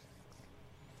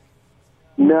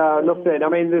 No, nothing. I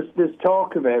mean, there's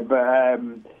talk of it, but...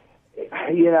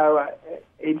 you know,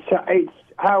 it's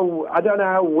how I don't know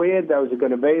how weird those are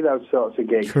going to be, those sorts of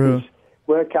gigs. True.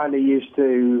 We're kind of used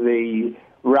to the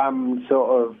Ram sort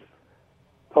of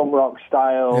punk rock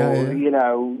style, you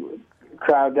know,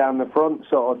 crowd down the front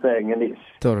sort of thing, and it's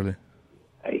totally.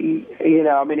 You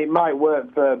know, I mean, it might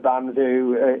work for bands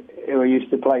who are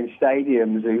used to playing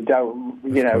stadiums, who don't,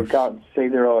 you know, can't see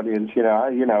their audience. You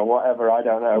know, whatever. I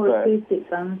don't know, but acoustic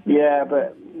bands. Yeah,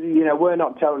 but you know, we're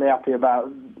not totally happy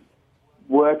about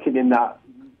working in that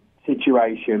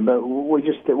situation, but we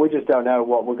just don't know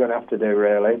what we're going to have to do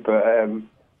really. But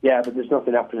but there's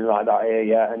nothing happening like that here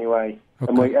yet anyway.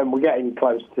 Okay. And we're getting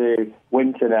close to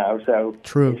winter now, so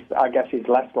true. I guess it's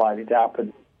less likely to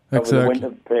happen over the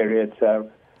winter period. So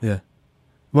yeah,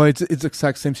 well, it's the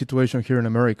exact same situation here in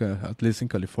America. At least in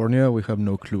California, we have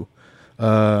no clue.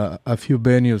 A few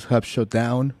venues have shut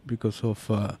down because of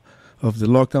the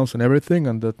lockdowns and everything,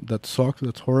 and that sucks.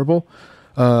 That's horrible.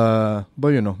 But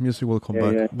music will come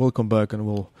back. Yeah. We'll come back and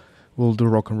we'll do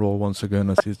rock and roll once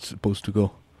again as it's supposed to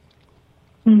go.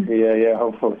 Yeah,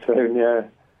 hopefully soon. Yeah.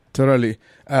 Totally.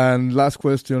 And last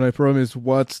question, I promise.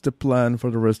 What's the plan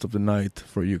for the rest of the night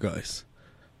for you guys?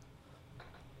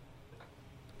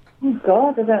 Oh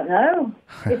God, I don't know.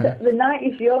 The night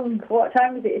is young. What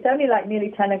time is it? It's only like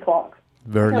nearly 10 o'clock.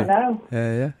 Very I don't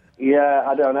know. Yeah,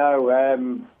 I don't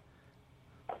know.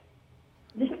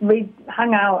 Just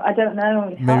hang out. I don't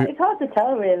know. It's hard to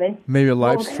tell, really. Maybe a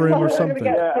live stream or something.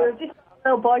 Just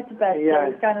little boy to bed, so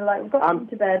it's kind of like we've got him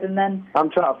to bed, and then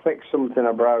I'm trying to fix something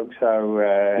I broke. So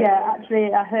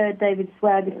actually, I heard David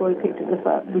swear before he picked up the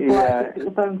phone. I picked up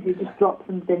the phone, he just dropped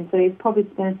something, so he's probably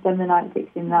going to spend the night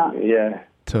fixing that. Yeah,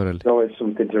 totally. There's always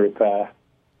something to repair.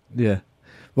 Yeah.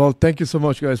 Well, thank you so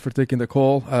much, guys, for taking the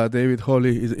call. David,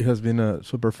 Holly, it has been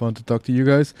super fun to talk to you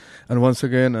guys. And once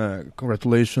again,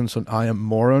 congratulations on I Am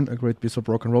Moron, a great piece of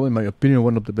rock and roll. In my opinion,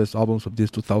 one of the best albums of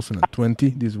this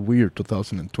 2020, this weird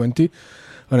 2020.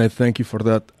 And I thank you for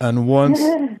that. And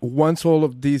once all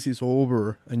of this is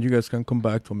over and you guys can come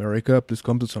back to America, please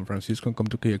come to San Francisco and come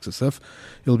to KXSF.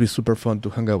 It'll be super fun to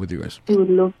hang out with you guys. We would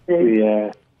love to.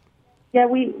 Yeah. Yeah,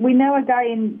 we know a guy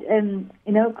in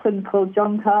Oakland called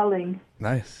John Carling.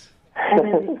 Nice.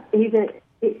 And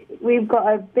we've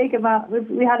got a big amount.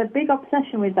 We had a big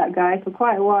obsession with that guy for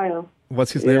quite a while.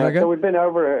 What's his name again? So we've been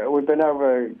over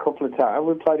a couple of times.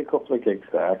 We played a couple of gigs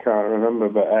there. I can't remember,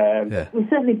 but we've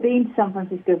certainly been to San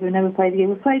Francisco. But we never played a gig.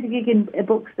 We played a gig in a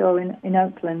bookstore in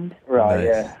Oakland. Right. Nice.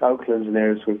 Yeah. Oakland's the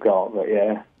nearest we've got, but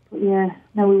yeah. Yeah.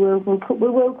 No, we will. We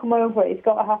will come over. It's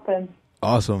got to happen.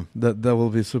 Awesome. That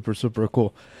will be super, super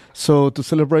cool. So to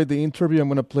celebrate the interview, I'm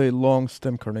going to play Long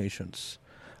Stem Carnations.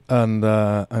 And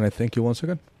I thank you once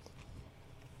again.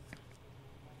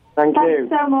 Thank you.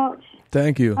 Thanks so much.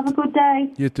 Thank you. Have a good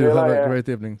day. You too. Have a great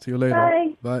evening. See you later.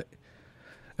 Bye. Bye.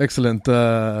 Excellent.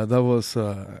 That was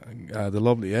the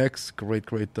Lovely X. Great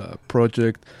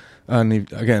project. And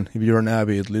if you're an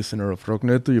avid listener of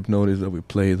Rockneto, you've noticed that we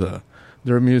play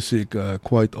their music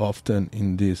quite often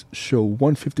in this show,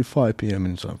 1:55 p.m.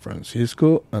 in San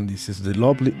Francisco. And this is the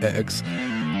Lovely X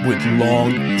with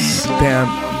Long Stem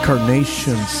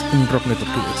Carnations in Rockneto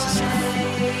KXSF.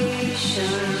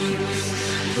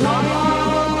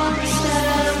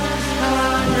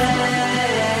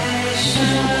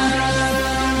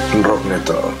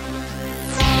 Rockneto.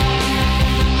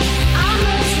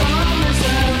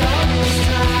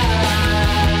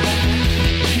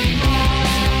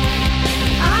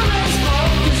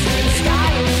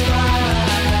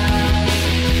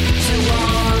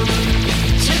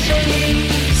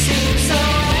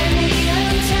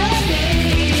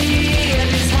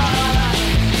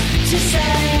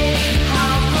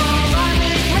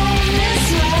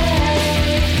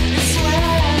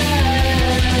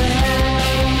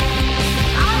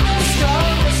 I'm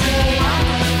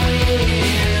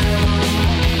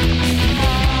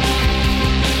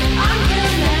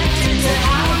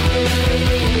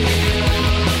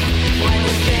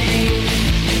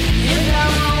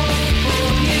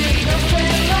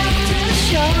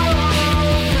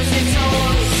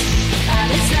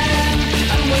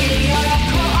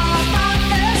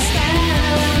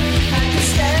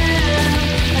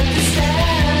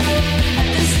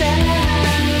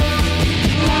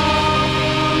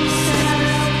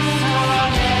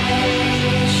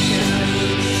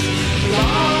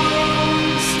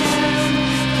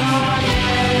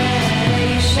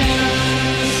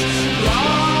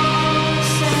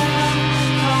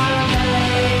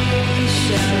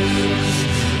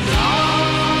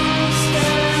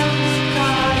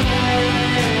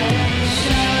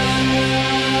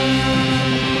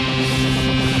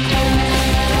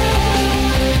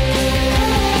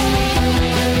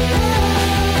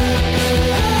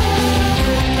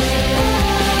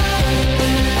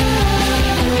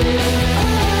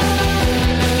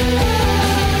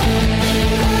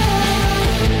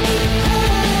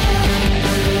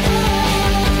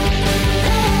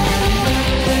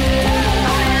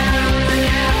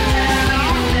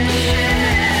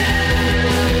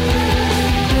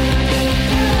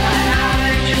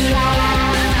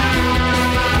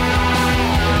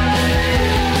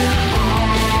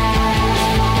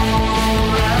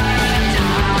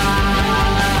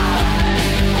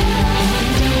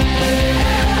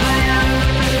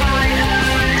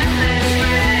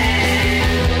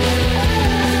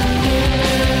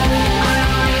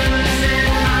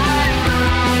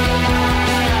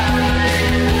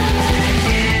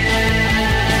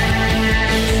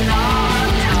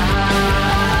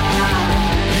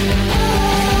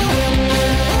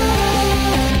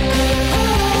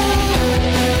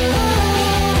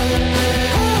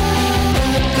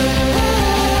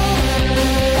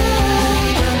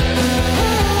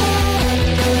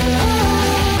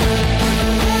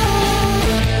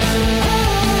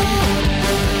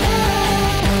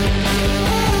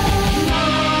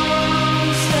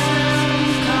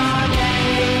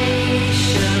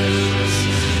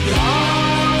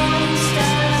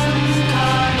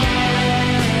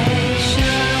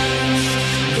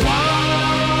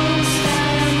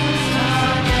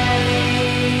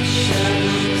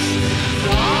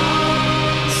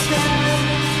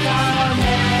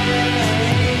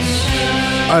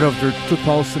Out of their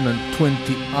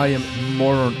 2020 I Am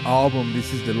Moron album,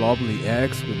 this is the Lovely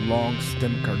X with Long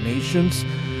Stem Carnations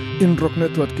in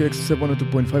Rockneto at KXSF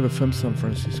 102.5 FM San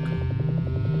Francisco.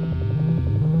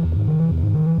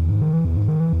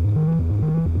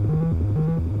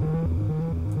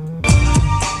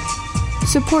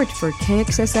 Support for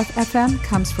KXSF-FM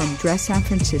comes from Dress San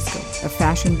Francisco, a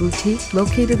fashion boutique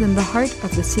located in the heart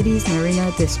of the city's Marina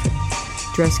District.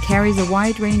 Dress carries a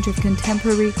wide range of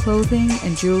contemporary clothing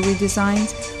and jewelry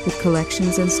designs with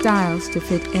collections and styles to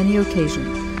fit any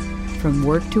occasion, from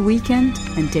work to weekend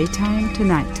and daytime to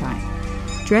nighttime.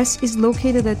 Dress is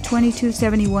located at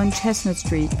 2271 Chestnut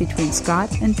Street between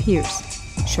Scott and Pierce.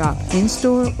 Shop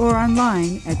in-store or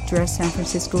online at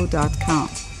dresssanfrancisco.com.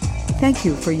 Thank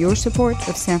you for your support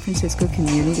of San Francisco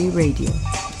Community Radio.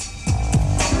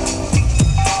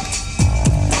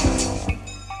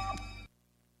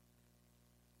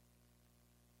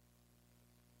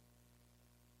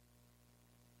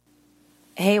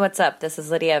 Hey, what's up? This is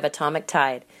Lydia of Atomic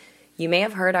Tide. You may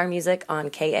have heard our music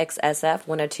on KXSF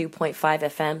 102.5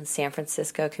 FM San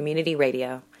Francisco Community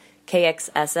Radio.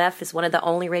 KXSF is one of the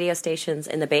only radio stations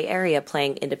in the Bay Area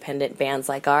playing independent bands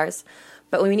like ours,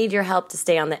 but we need your help to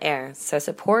stay on the air, so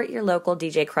support your local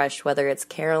DJ crush, whether it's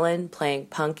Carolyn playing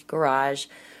punk garage,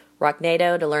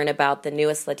 Rocknado to learn about the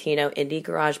newest Latino indie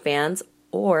garage bands,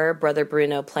 or Brother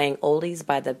Bruno playing oldies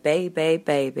by the Bay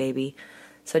Baby.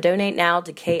 So donate now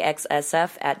to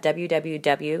KXSF at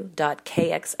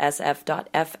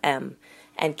www.kxsf.fm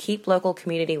and keep local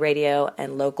community radio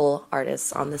and local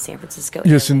artists on the San Francisco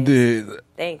Yes, airwaves. Indeed.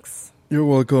 Thanks. You're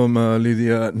welcome,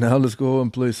 Lydia. Now let's go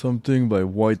and play something by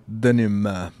White Denim.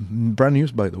 Brand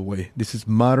news, by the way. This is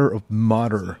Matter of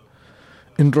Matter.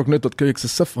 In Rocknet at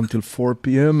KXSF until 4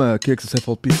 p.m.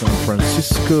 KXSF-LP San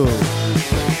Francisco.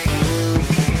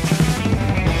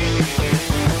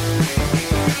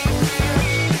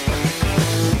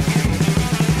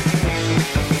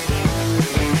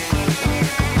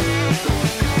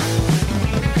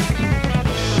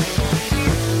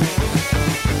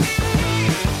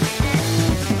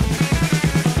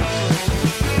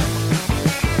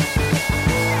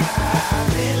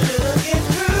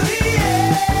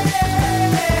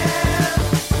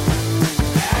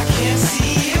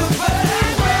 See you, but I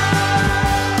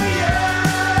know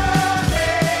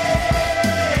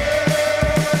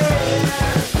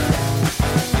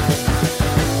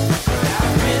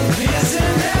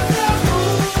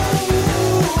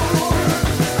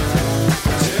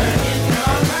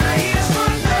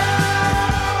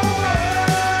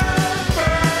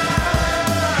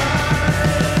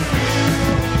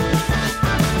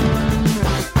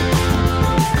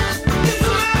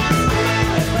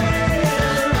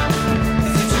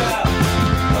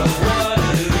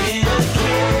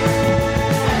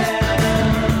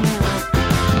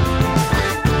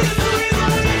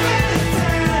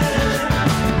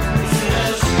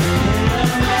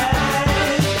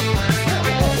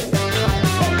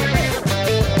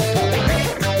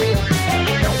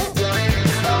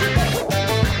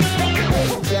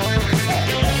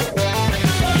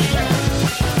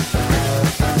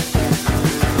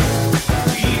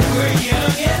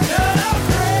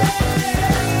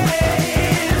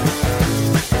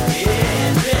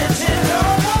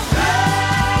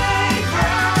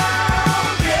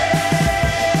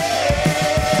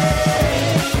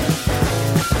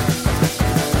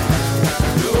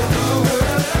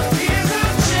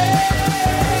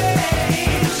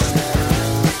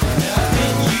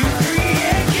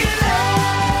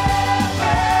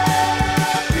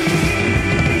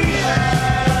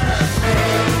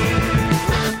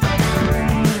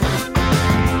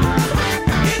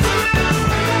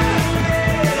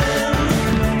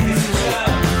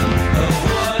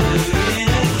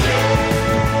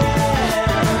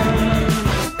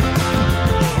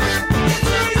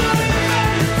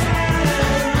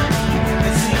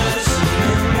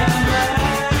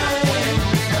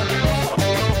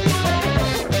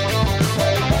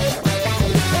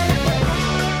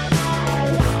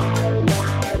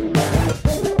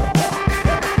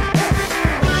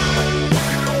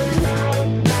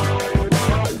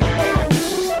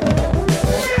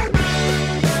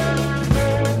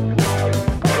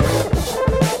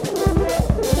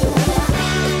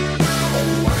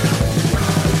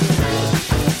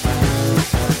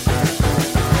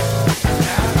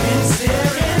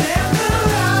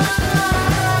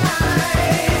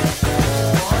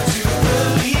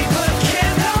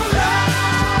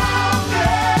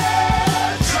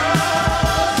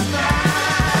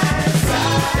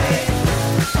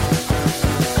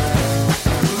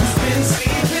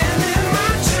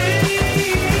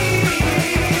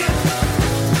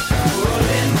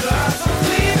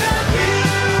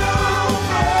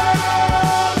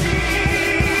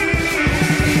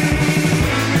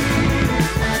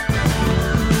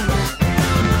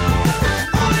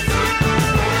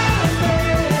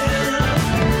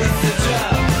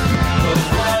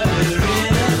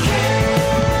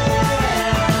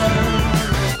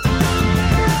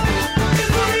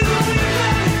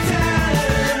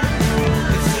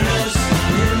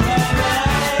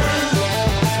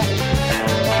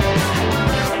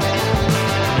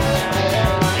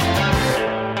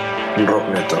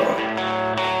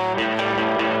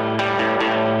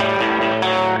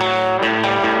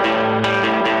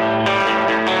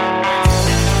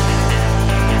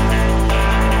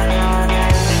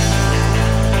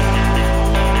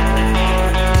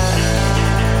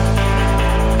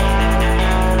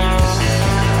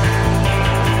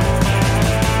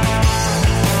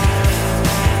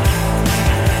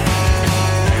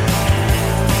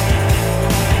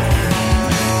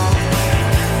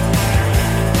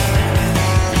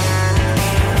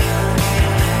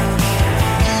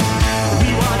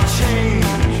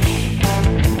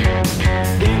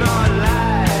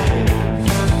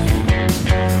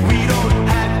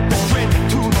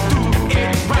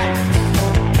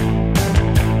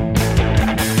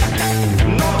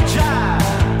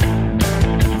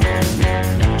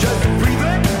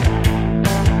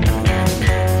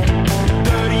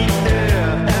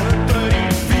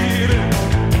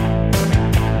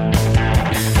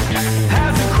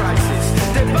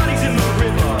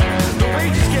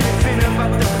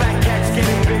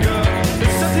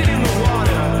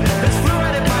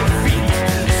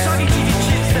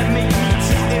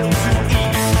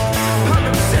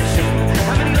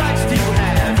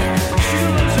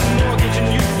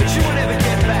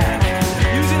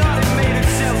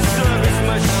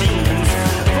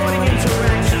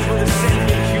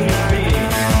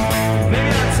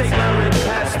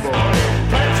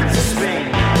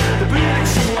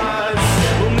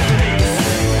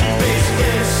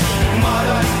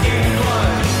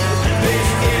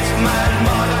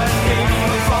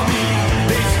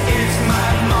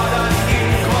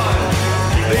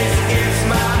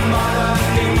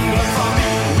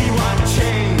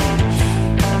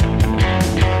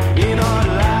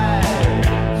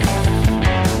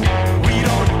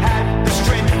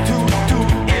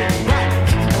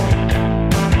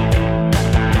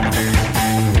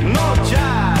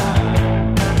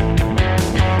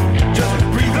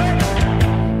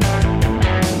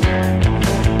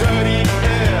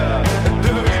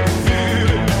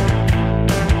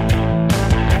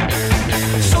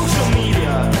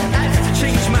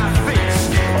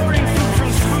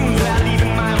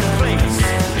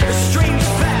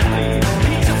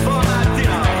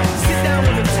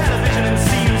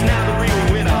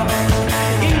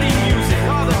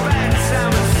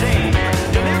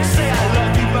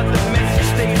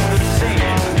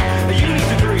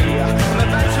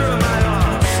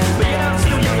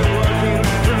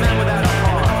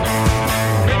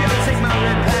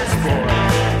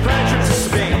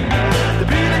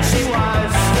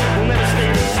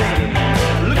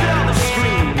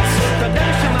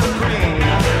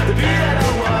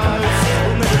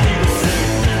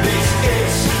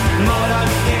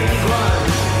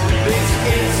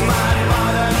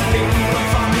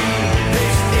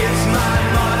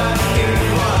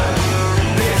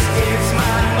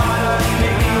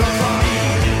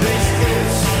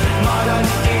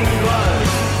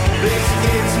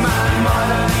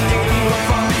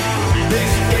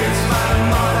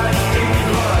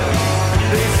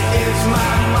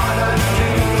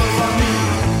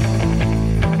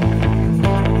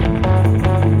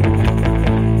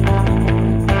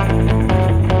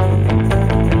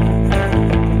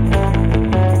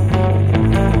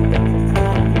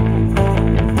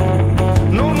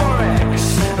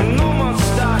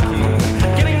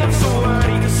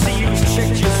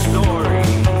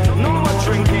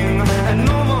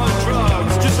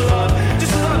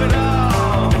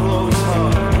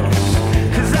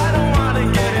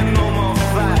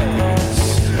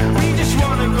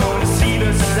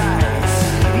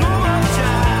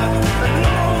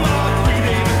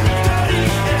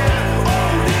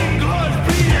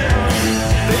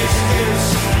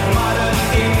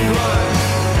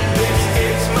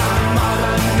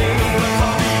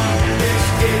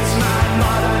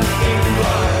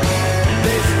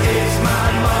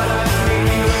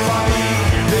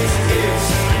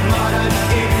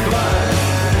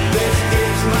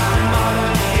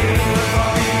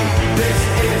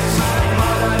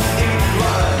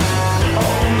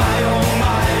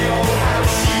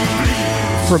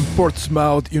From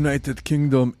Portsmouth, United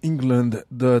Kingdom, England,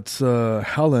 that's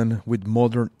Helen with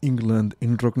Modern England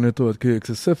in Rockneto at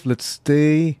KXSF. Let's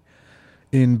stay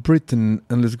in Britain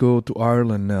and let's go to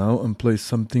Ireland now and play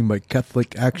something by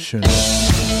Catholic Action.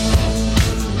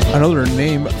 Another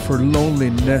name for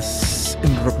loneliness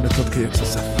in Rockneto at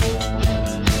KXSF.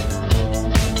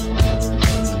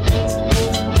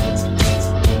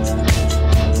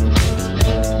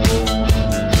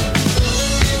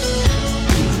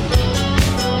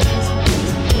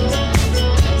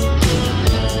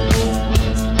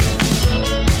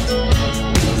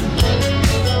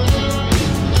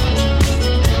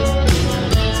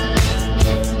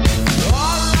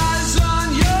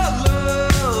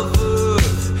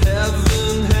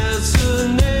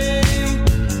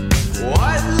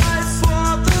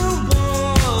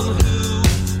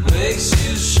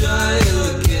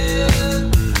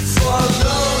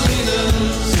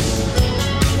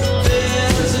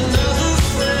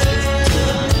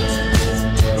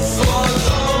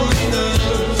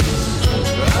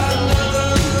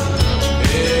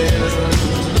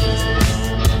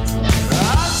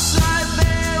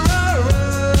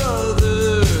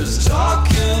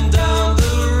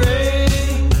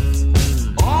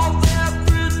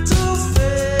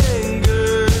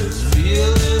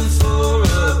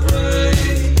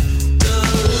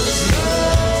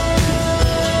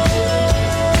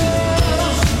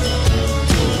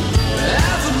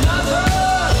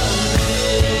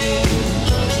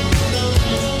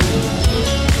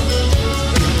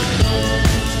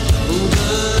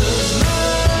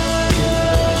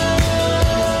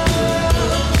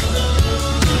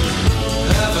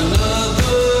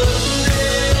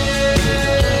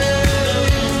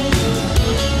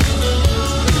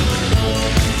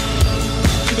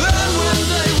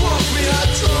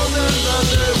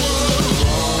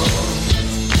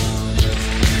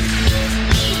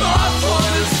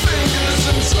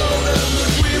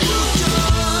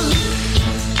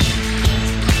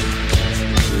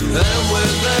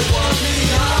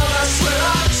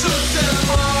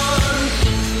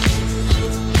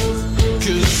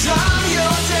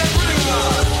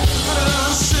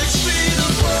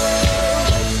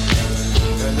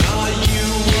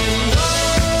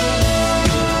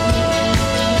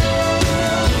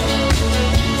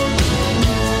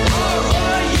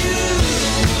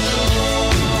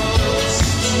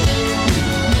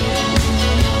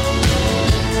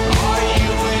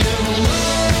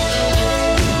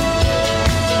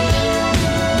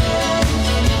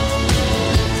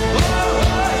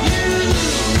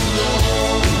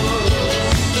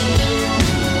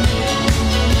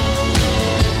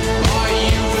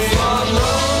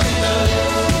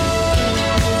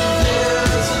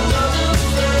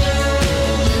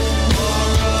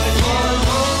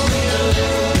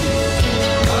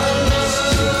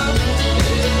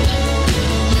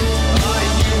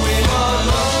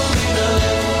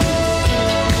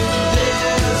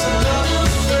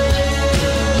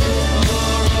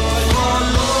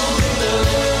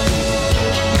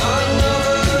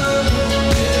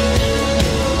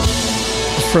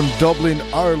 From Dublin,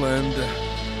 Ireland,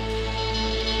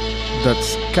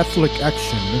 that's Catholic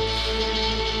Action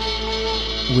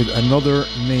with another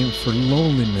name for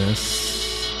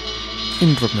loneliness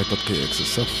in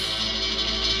Rocknet.kxsf.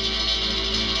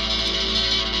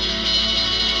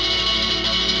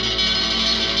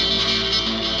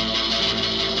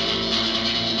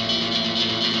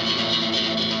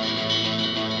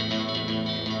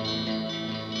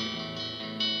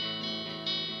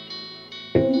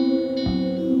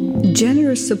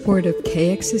 Generous support of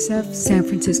KXSF San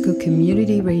Francisco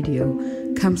Community Radio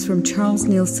comes from Charles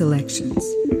Neal Selections.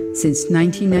 Since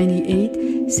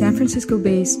 1998, San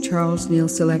Francisco-based Charles Neal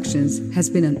Selections has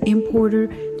been an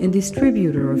importer and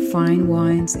distributor of fine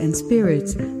wines and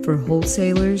spirits for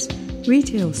wholesalers,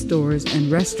 retail stores,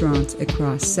 and restaurants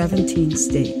across 17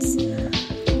 states.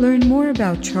 Learn more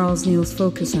about Charles Neal's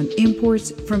focus on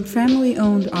imports from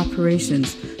family-owned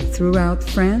operations throughout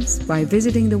France by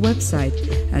visiting the website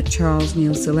at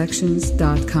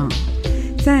charlesnealselections.com.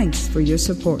 Thanks for your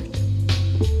support.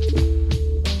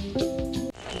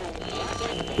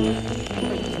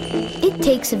 It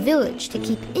takes a village to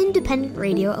keep independent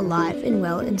radio alive and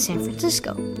well in San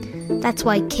Francisco. That's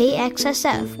why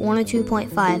KXSF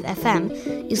 102.5 FM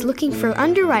is looking for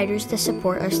underwriters to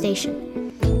support our station.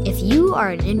 If you are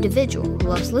an individual who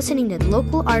loves listening to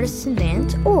local artists and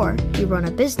bands, or you run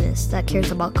a business that cares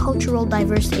about cultural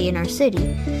diversity in our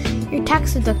city, your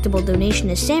tax-deductible donation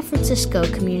to San Francisco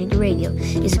Community Radio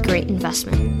is a great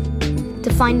investment.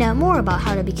 To find out more about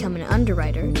how to become an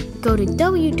underwriter, go to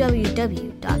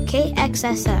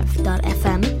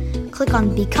www.kxsf.fm, click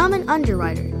on Become an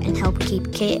Underwriter and help keep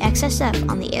KXSF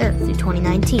on the air through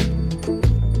 2019.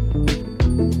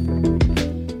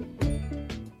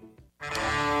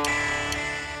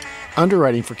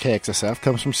 Underwriting for KXSF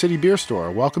comes from City Beer Store,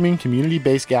 a welcoming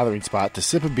community-based gathering spot to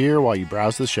sip a beer while you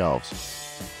browse the shelves.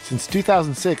 Since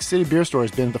 2006, City Beer Store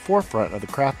has been at the forefront of the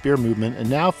craft beer movement and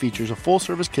now features a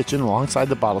full-service kitchen alongside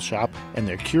the bottle shop and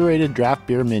their curated draft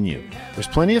beer menu. There's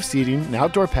plenty of seating, an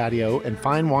outdoor patio, and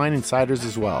fine wine and ciders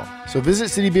as well. So visit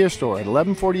City Beer Store at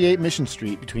 1148 Mission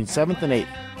Street between 7th and 8th.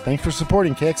 Thanks for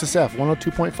supporting KXSF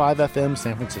 102.5 FM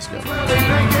San Francisco.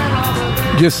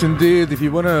 Yes, indeed. If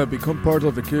you want to become part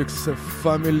of the KXSF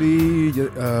family,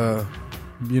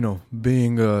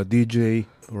 being a DJ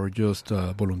or just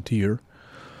a volunteer,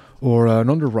 or an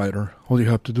underwriter, all you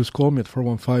have to do is call me at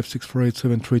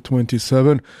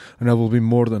 415-648-7327, and I will be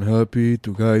more than happy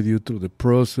to guide you through the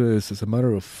process. As a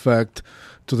matter of fact,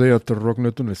 today after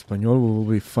Rockneto en Español, we will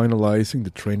be finalizing the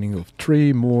training of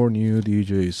 3 more new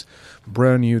DJs,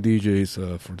 brand new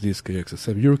DJs for this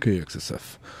KXSF, your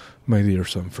KXSF, my dear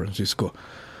San Francisco.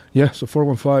 Yeah, so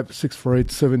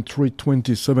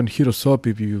 415-648-7327, hit us up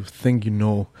if you think you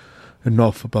know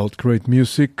enough about great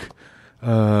music.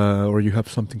 Or you have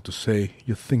something to say.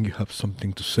 You think you have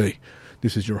something to say.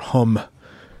 This is your home,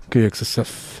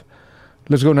 KXSF.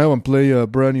 Let's go now and play a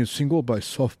brand new single by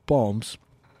Soft Palms,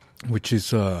 which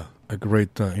is a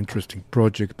great, interesting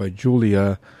project by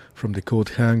Julia from the Coat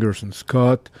Hangers and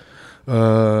Scott.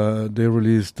 They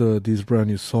released this brand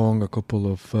new song a couple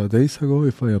of days ago,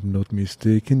 if I am not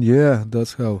mistaken. Yeah,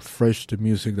 that's how fresh the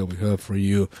music that we have for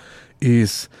you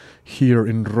is here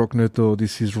in Rockneto.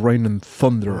 This is Rain and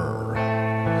Thunder.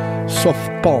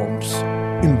 Soft Palms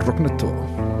in Rockneto.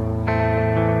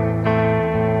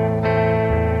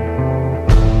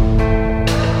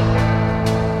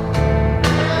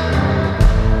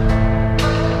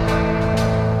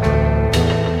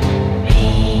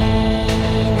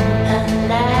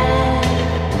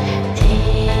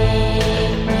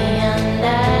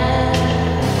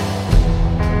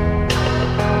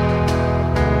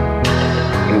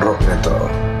 Rockneto.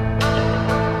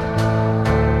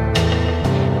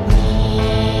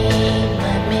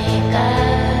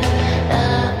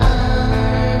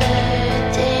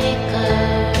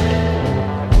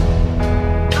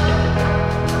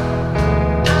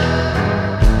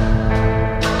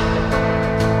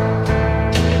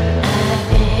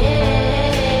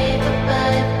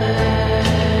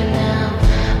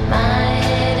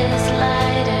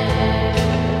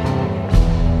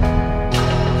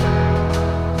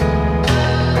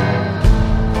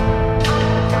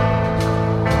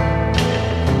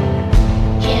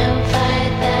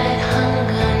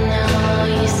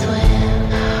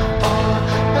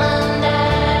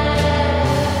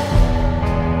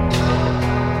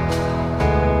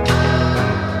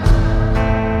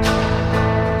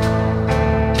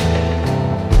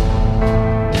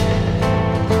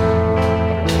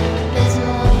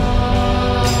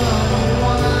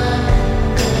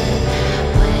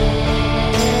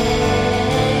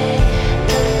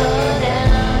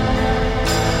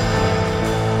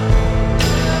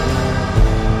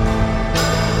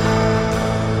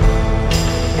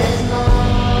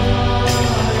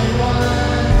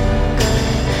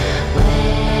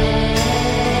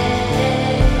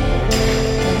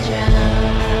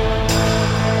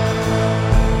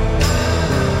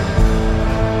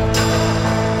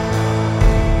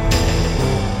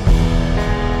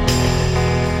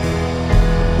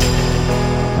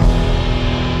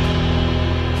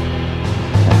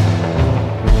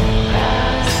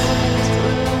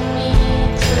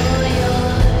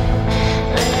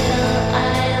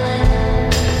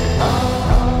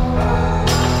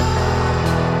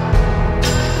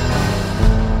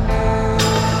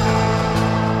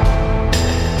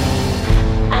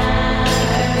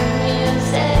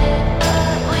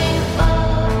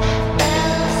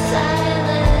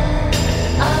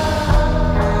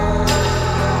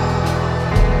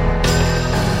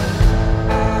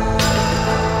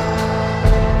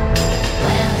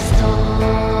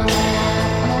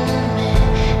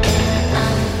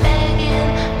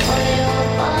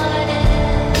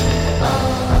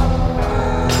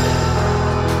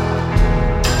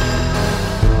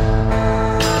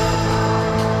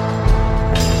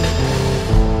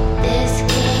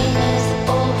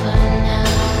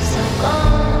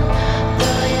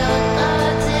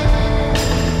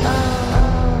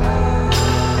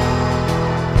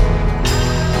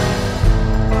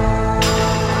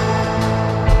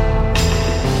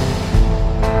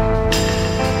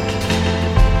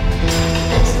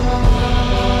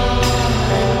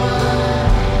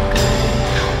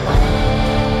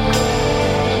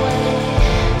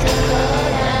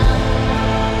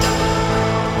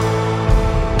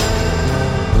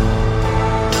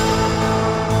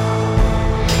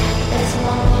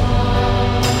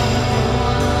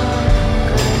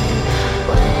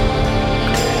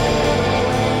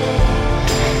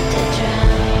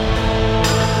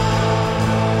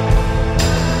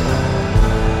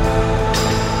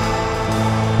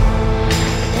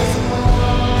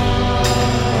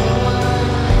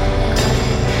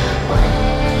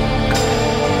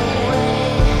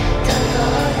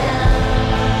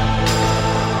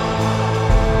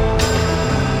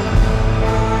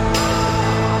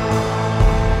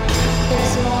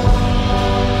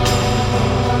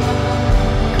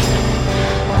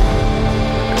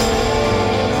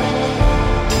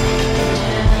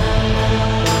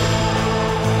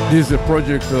 This is a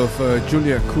project of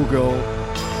Julia Kugel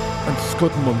and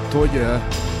Scott Montoya.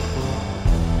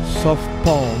 Soft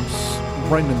Palms,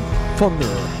 Rain and Thunder.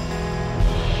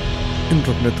 In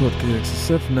Rock Network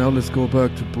KXSF. Now let's go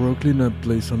back to Brooklyn and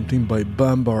play something by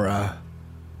Bambara.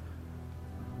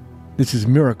 This is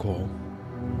Miracle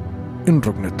in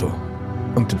Rock Network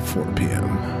until 4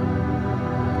 p.m.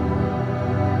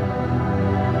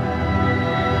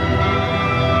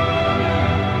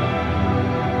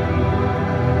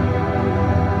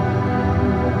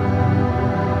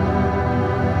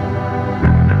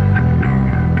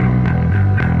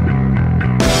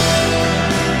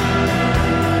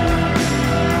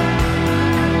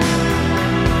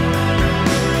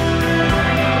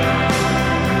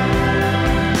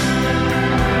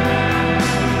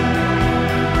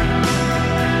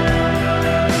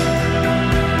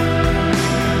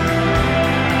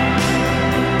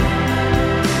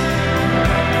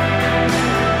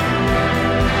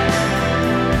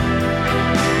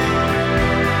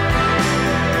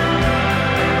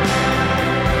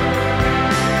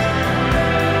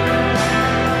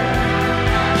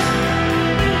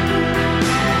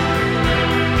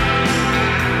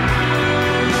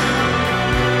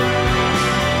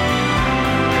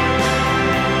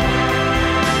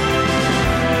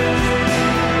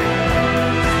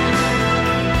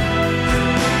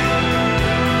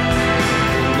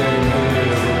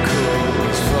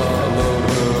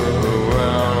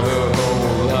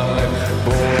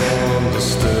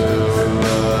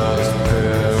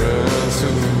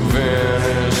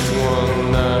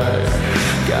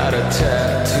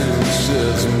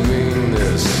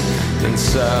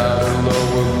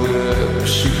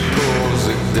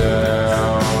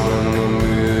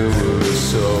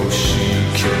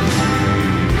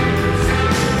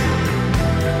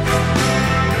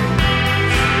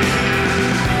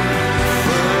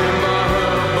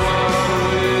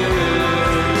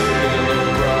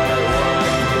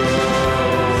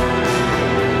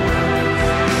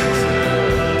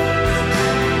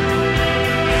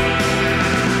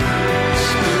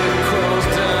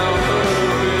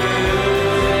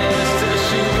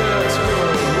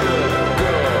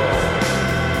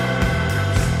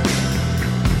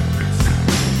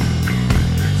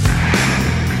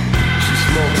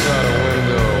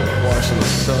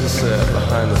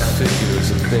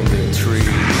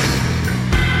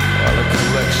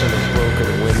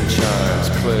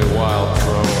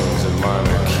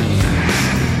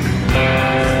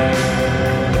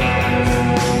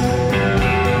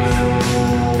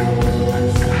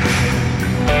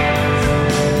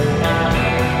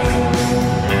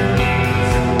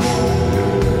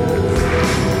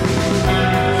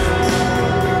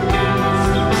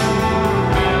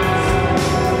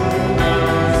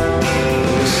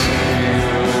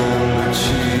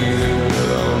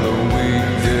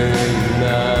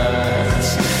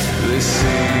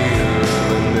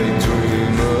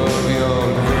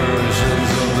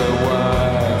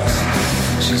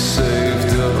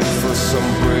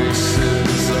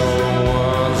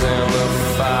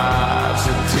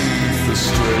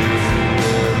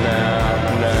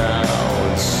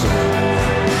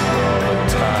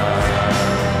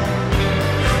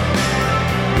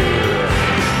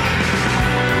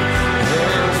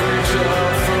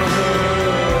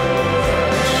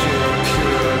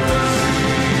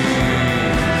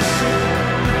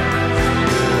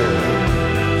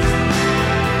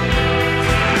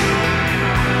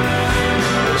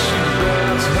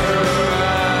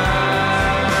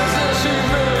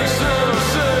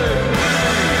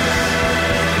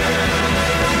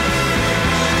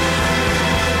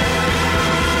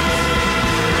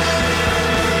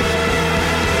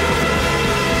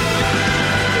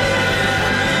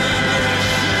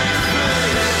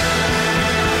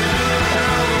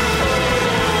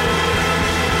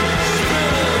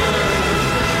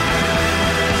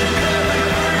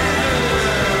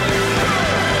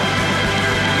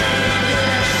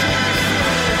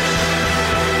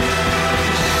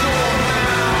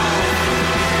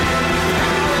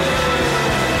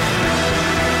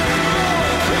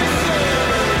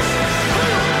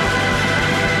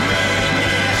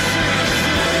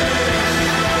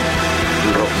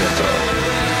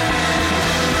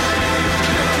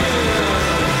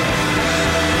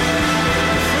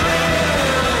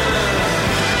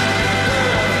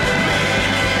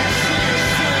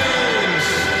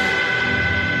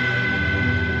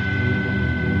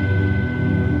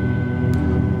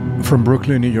 From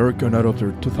Brooklyn, New York, and out of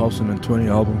their 2020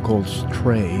 album called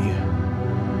Stray,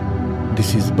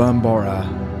 this is Bambara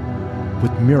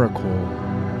with Miracle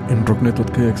in Rock Network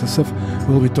KXSF.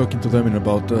 We'll be talking to them in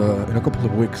about in a couple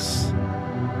of weeks.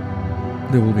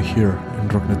 They will be here in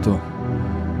Rockneto.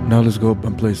 Now let's go up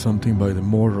and play something by the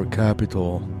Murder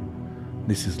Capital.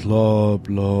 This is Love,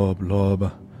 Love,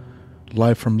 Love.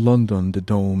 Live from London, the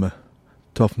Dome,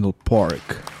 Tufnell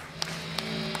Park.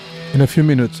 In a few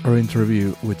minutes, our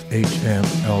interview with HM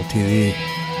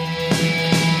Ltd.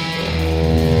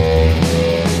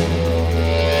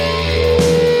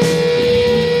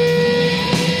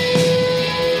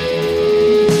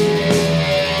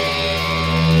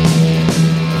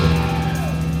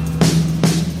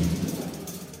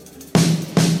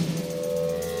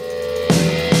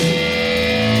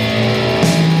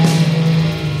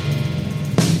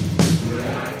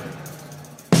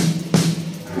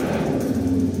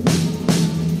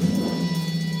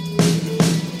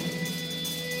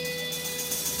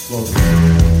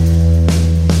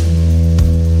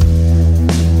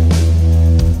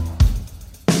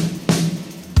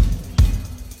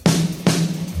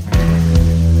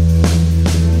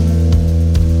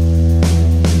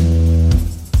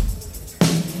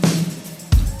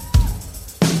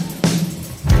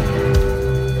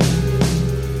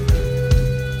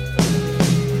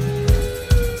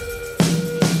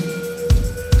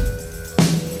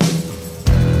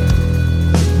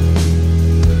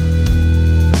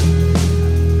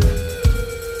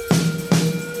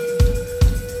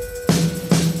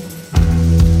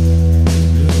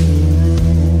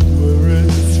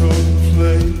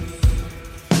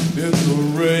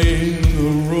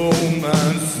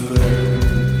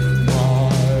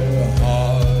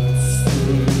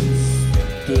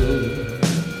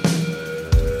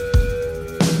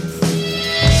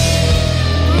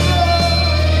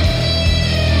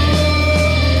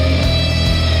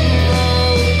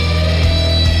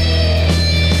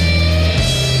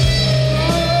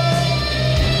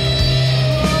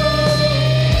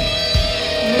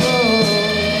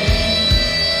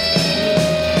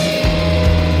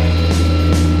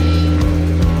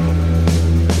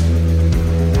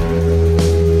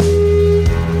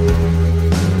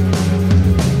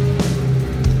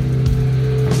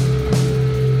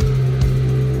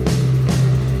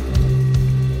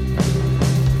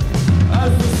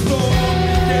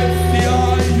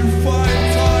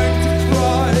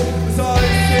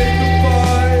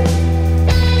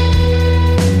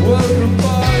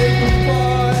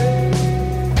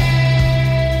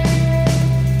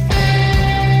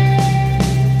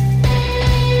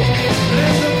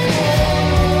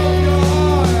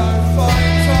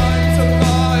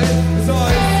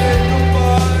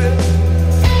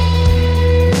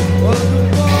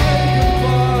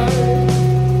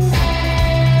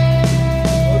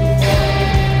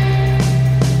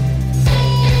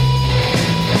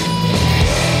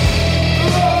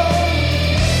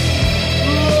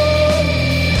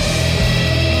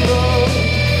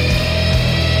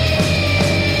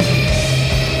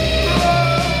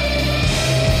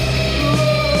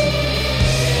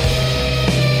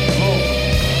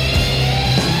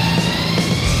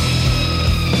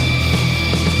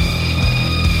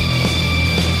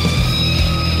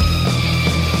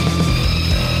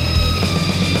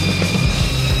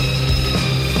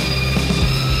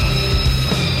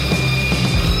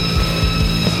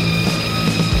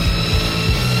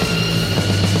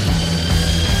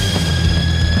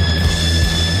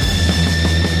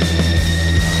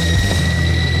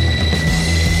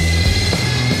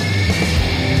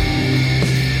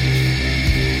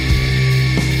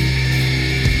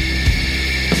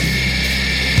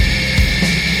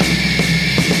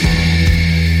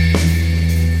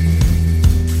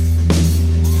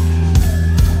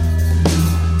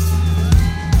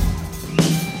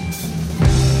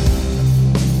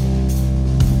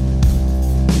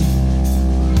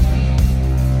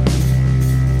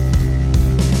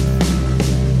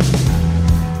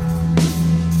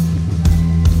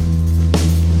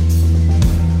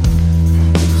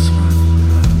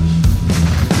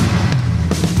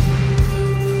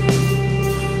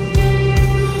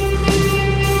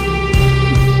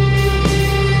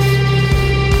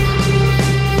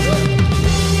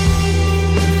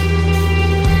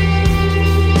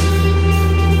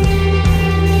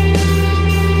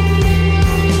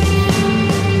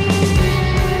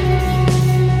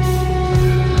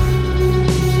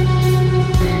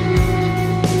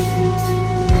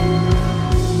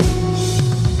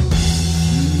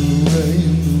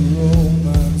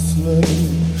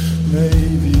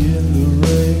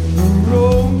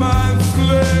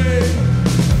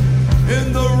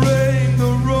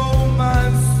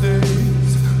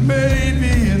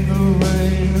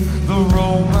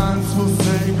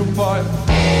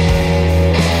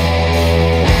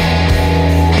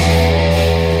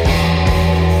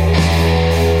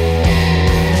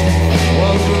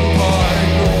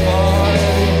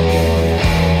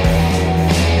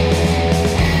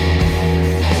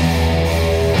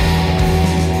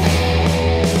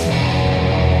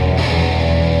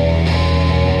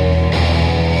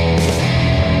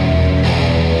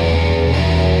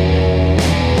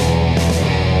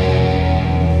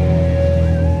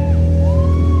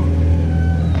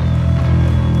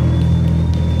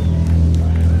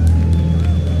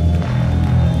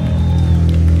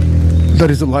 That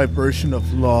is a live version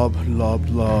of Love, Love,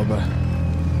 Love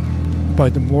by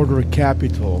the Murder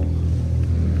Capital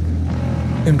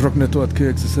in Rockneto at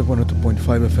KXSF 102.5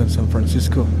 FM San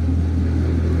Francisco.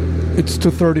 It's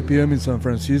 2:30 p.m. in San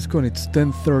Francisco and it's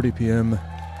 10:30 p.m.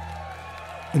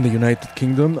 in the United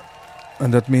Kingdom,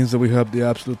 and that means that we have the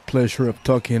absolute pleasure of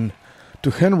talking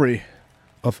to Henry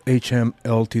of HM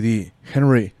Ltd.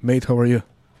 Henry, mate, how are you?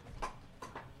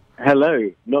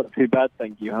 Hello, not too bad,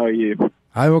 thank you. How are you?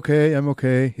 I'm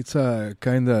okay. It's a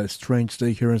kind of strange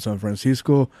day here in San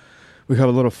Francisco. We have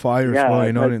a lot of fires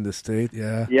going on in the state,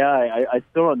 Yeah, I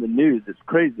saw on the news. It's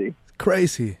crazy.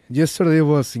 Crazy. Yesterday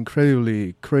was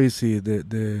incredibly crazy.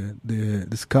 The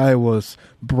sky was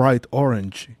bright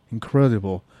orange.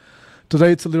 Incredible.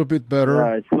 Today it's a little bit better.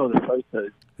 Yeah, I saw the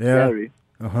photos. Yeah. Scary.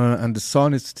 And the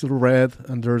sun is still red,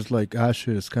 and there's like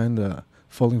ashes kind of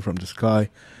falling from the sky,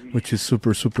 which is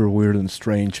super, super weird and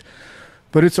strange.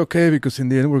 But it's okay because in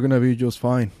the end we're going to be just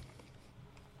fine.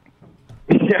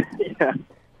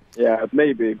 Yeah,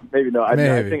 maybe not.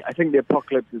 Maybe. I think the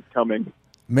apocalypse is coming.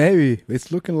 Maybe.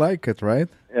 It's looking like it, right?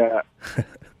 Yeah.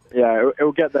 It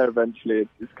will get there eventually.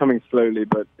 It's coming slowly,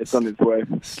 but it's on its way.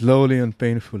 Slowly and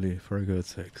painfully, for God's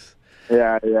sakes.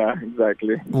 Yeah,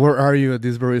 exactly. Where are you at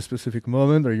this very specific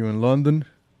moment? Are you in London?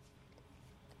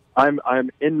 I'm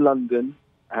in London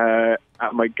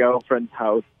at my girlfriend's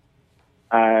house,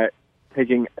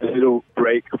 taking a little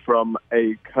break from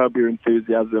a Curb Your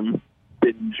Enthusiasm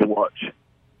binge watch.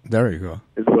 There you go.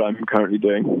 Is what I'm currently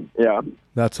doing. Yeah.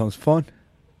 That sounds fun.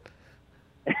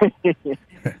 Yeah,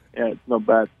 it's not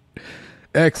bad.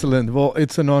 Excellent. Well,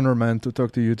 it's an honor, man, to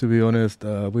talk to you, to be honest.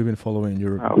 We've been following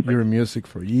your music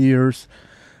for years.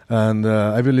 And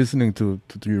I've been listening to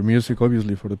your music,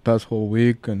 obviously, for the past whole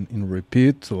week and in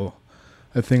repeat. So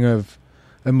I think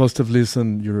I must have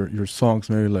listened your songs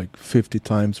maybe like 50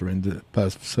 times during the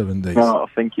past 7 days. Oh,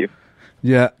 thank you.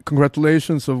 Yeah,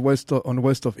 congratulations on West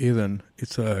of Eden.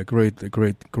 It's a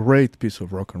great piece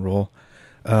of rock and roll.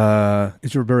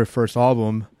 It's your very first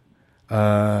album.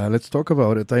 Let's talk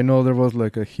about it. I know there was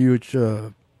like a huge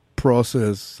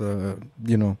process,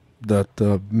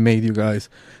 that made you guys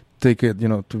that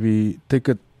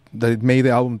it made the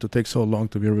album to take so long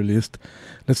to be released.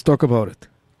 Let's talk about it.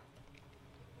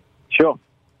 Sure.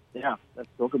 Yeah, let's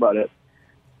talk about it.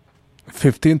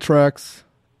 15 tracks,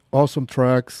 awesome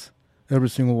tracks, every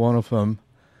single one of them.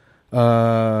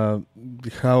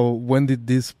 When did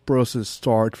this process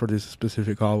start for this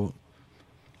specific album?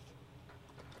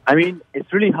 I mean,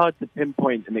 it's really hard to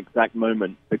pinpoint an exact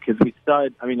moment because we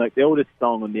started, the oldest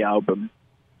song on the album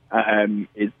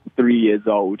is 3 years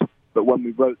old. But when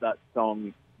we wrote that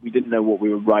song, we didn't know what we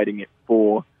were writing it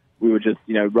for. We were just,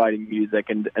 writing music,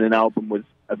 and an album was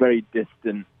a very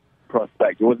distant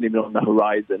prospect. It wasn't even on the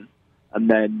horizon. And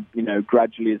then,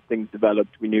 gradually as things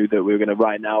developed, we knew that we were going to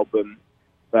write an album.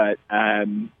 But at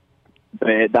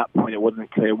that point, it wasn't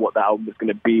clear what the album was going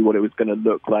to be, what it was going to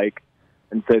look like.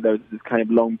 And so there was this kind of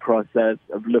long process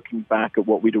of looking back at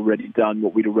what we'd already done,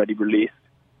 what we'd already released,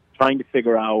 trying to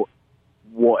figure out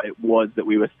what it was that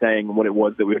we were saying and what it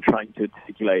was that we were trying to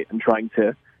articulate, and trying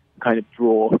to kind of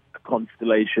draw a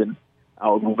constellation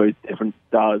out of all those different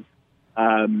stars.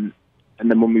 And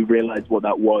then when we realized what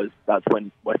that was, that's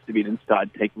when West of Eden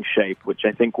started taking shape, which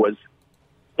I think was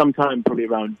sometime probably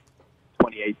around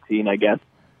 2018, I guess.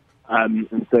 And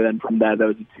so then from there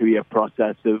was a 2-year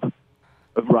process of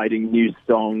writing new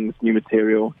songs, new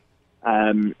material,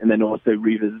 and then also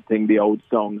revisiting the old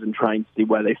songs and trying to see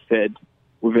where they fit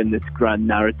within this grand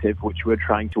narrative which we're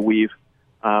trying to weave,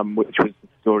 which was the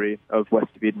story of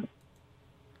West of Eden.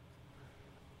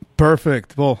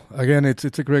 Perfect. Well, again, it's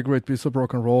a great piece of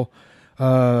rock and roll.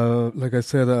 Like I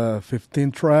said,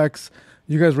 15 tracks.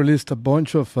 You guys released a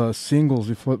bunch of singles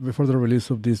before the release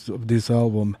of this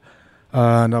album,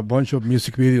 and a bunch of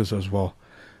music videos as well.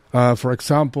 For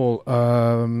example,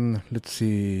 let's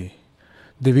see,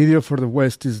 the video for The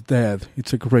West is Dead.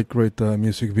 It's a great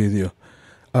music video.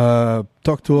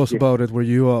 Talk to us about it. Were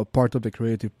you a part of the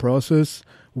creative process?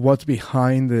 What's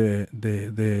behind the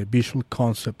visual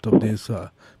concept of this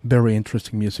very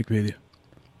interesting music video?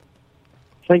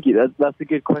 Thank you. That's a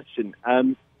good question.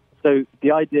 So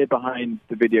the idea behind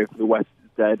the video for The West is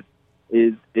Dead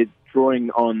is it's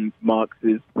drawing on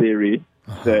Marx's theory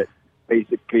that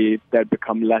basically they'd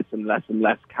become less and less and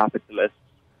less capitalists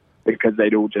because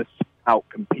they'd all just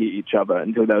outcompete each other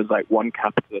until there was like one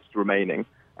capitalist remaining,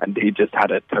 and he just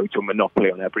had a total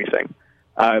monopoly on everything.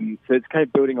 So it's kind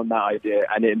of building on that idea,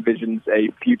 and it envisions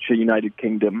a future United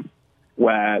Kingdom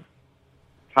where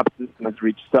capitalism has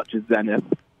reached such a zenith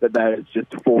that there is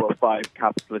just 4 or 5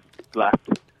 capitalists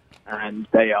left, and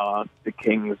they are the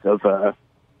kings of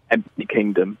empty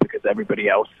kingdom because everybody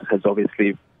else has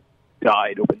obviously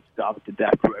died or been starved to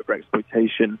death through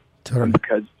over-exploitation. And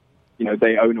because,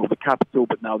 they own all the capital,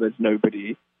 but now there's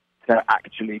nobody to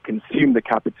actually consume the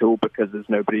capital because there's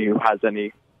nobody who has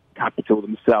any capital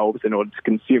themselves in order to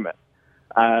consume it.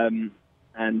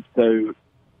 And so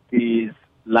these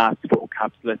last four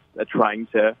capitalists are trying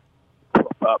to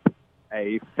prop up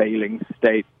a failing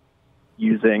state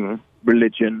using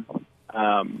religion,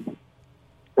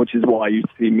 which is why you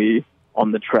see me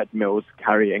on the treadmills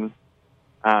carrying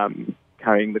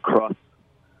the cross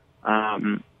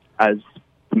as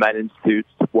men in suits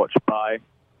watch by,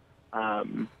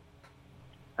 and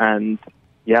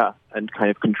kind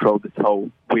of control this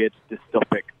whole weird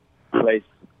dystopic place.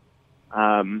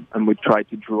 And we tried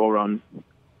to draw on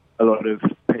a lot of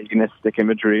paganistic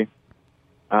imagery.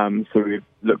 So we've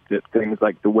looked at things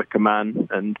like The Wicker Man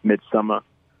and Midsummer,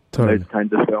 those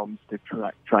kinds of films to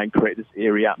try and create this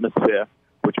eerie atmosphere,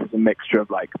 which was a mixture of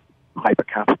like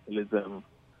hyper-capitalism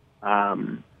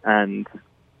and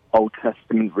Old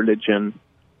Testament religion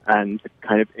and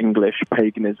kind of English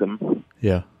paganism.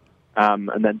 Yeah.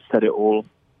 And then set it all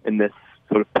in this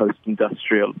sort of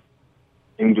post-industrial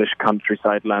English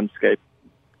countryside landscape.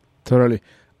 Totally.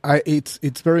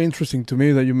 It's very interesting to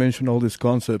me that you mention all these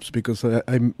concepts because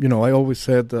I always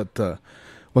said that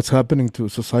what's happening to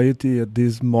society at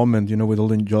this moment, with all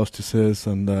the injustices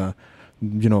and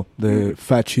the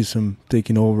fascism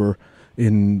taking over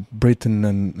in Britain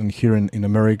and here in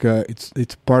America,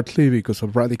 it's partly because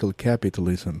of radical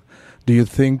capitalism. Do you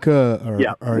think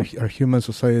our human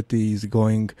society is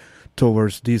going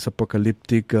towards these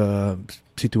apocalyptic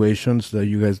situations that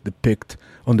you guys depict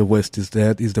on the West is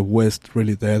dead? Is the West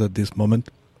really dead at this moment?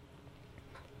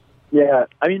 Yeah,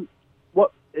 I mean,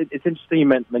 it's interesting you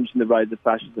mentioned the rise of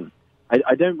fascism.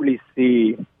 I don't really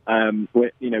see,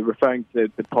 referring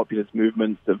to the populist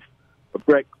movements of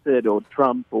Brexit or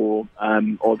Trump or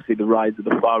obviously the rise of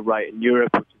the far right in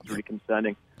Europe, which is really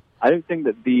concerning. I don't think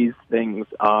that these things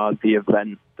are the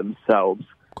event themselves.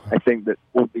 I think that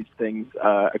all these things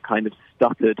are a kind of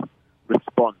stuttered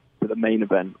response to the main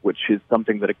event, which is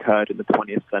something that occurred in the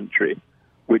 20th century,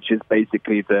 which is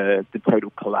basically the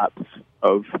total collapse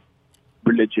of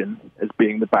religion as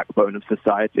being the backbone of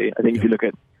society. I think if you look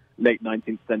at late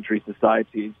 19th century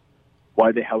societies,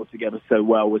 why they held together so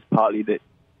well was partly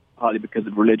because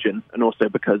of religion and also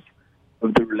because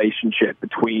of the relationship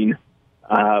between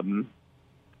the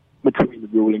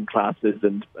ruling classes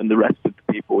and the rest of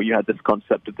the people. You had this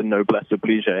concept of the noblesse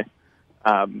oblige,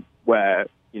 where,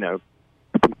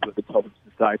 the people at the top of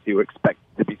society were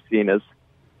expected to be seen as,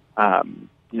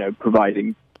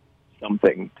 providing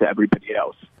something to everybody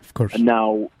else. Of course. And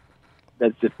now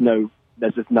there's just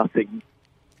nothing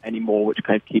anymore which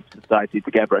kind of keeps society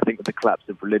together. I think with the collapse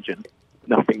of religion,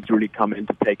 nothing's really come in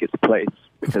to take its place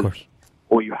because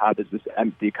all you have is this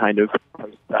empty kind of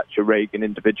post-Thatcher Reagan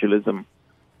individualism,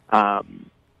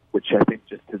 which I think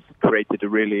just has created a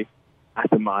really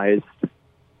atomized,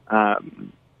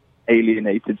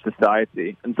 alienated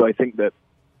society. And so I think that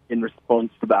in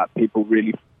response to that, people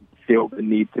really feel the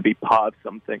need to be part of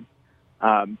something.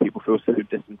 People feel so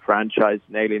disenfranchised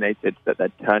and alienated that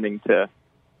they're turning to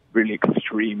really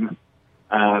extreme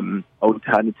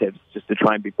alternatives just to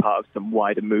try and be part of some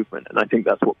wider movement. And I think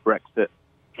that's what Brexit,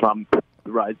 Trump,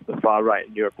 the rise of the far right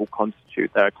in Europe will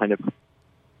constitute. They're kind of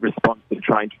response to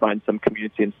trying to find some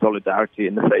community and solidarity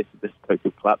in the face of this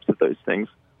total collapse of those things,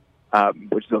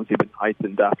 which has obviously been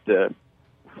heightened after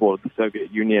the fall of the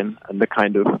Soviet Union and the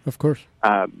kind of course,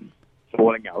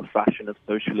 falling out of fashion of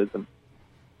socialism.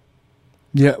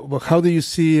 Yeah, well, how do you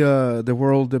see the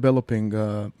world developing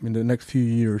in the next few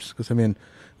years? Because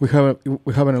we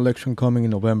have an election coming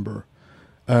in November,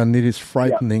 and it is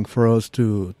frightening for us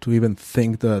to even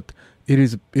think that it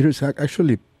is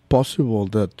actually possible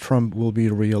that Trump will be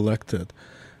reelected.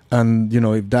 And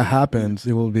if that happens,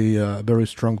 it will be a very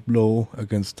strong blow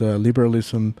against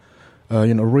liberalism,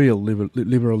 real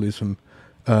liberalism,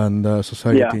 and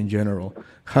society in general.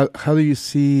 How do you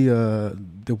see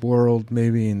the world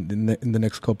maybe in the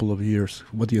next couple of years?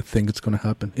 What do you think it's going to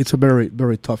happen? It's a very,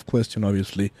 very tough question,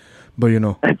 obviously, but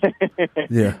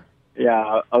yeah.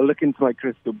 Yeah, I'll look into my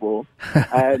crystal ball.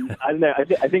 I don't know.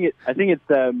 I think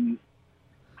it's.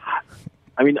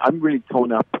 I'm really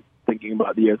torn up thinking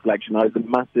about the U.S. election. I was a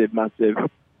massive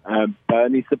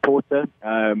Bernie supporter.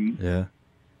 I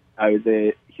was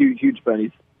a huge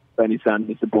Bernie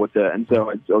Sanders supporter, and so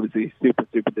I was obviously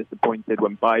super disappointed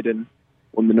when Biden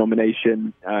won the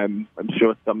nomination. I'm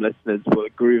sure some listeners will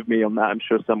agree with me on that. I'm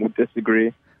sure some will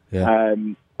disagree. Yeah.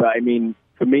 But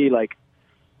for me,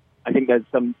 I think there's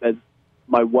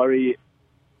my worry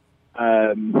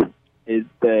is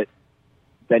that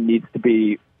there needs to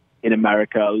be in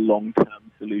America a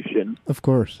long-term solution. Of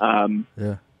course.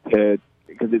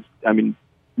 Because it's, I mean,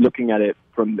 looking at it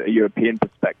from the European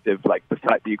perspective, like the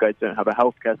fact that you guys don't have a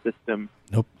healthcare system,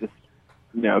 just,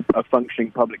 a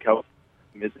functioning public health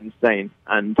system is insane.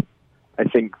 And I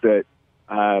think that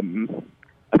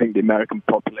the American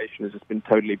population has just been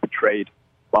totally betrayed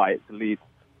by its elites.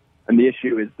 And the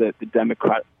issue is that the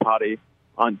Democrat Party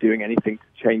aren't doing anything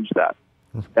to change that.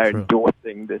 They're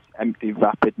endorsing this empty,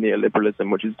 vapid neoliberalism,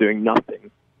 which is doing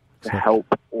nothing to help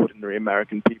ordinary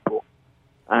American people.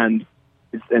 And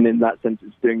in that sense,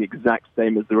 it's doing the exact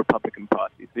same as the Republican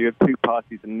Party. So you have two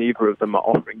parties, and neither of them are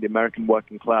offering the American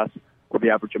working class or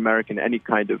the average American any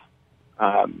kind of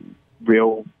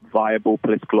real, viable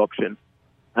political option.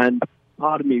 And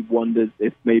part of me wonders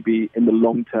if maybe in the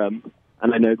long term,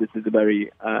 and I know this is a very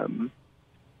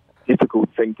difficult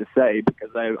thing to say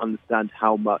because I understand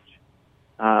how much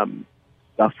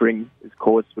suffering is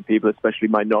caused for people, especially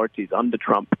minorities, under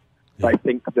Trump. So I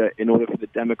think that in order for the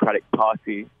Democratic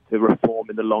Party to reform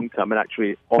in the long term and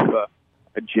actually offer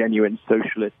a genuine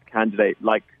socialist candidate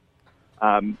like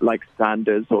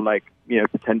Sanders or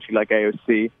potentially like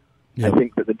AOC, I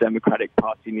think that the Democratic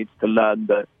Party needs to learn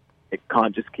that it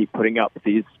can't just keep putting up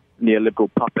these neoliberal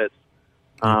puppets.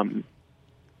 And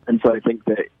so I think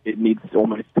that it needs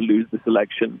almost to lose this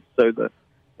election so that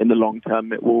in the long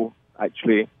term it will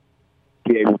actually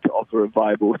be able to offer a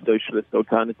viable socialist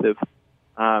alternative.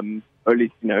 Or at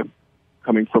least,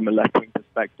 coming from a left-wing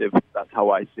perspective, that's how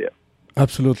I see it.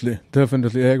 Absolutely.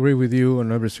 Definitely. I agree with you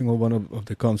on every single one of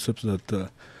the concepts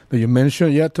that you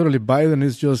mentioned. Yeah, totally. Biden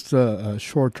is just a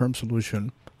short-term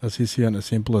solution, as easy and as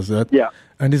simple as that. Yeah.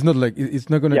 And it's not like it's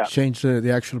not going to change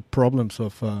the actual problems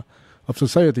of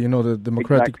society. The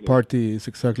Democratic Party is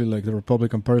exactly like the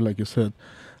Republican Party, like you said.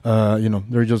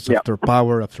 They're just after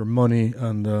power, after money,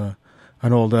 and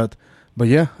all that. But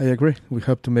yeah, I agree. We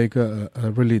have to make a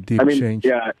really deep change.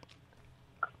 Yeah.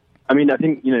 I mean, I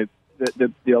think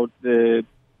the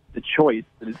choice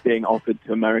that is being offered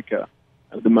to America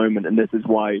at the moment, and this is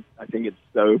why I think it's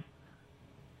so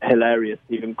hilarious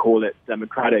to even call it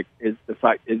democratic, is the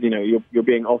fact is you're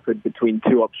being offered between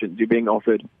two options. You're being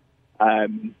offered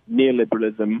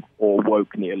neoliberalism or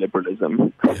woke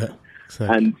neoliberalism. Yeah,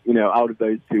 exactly. And out of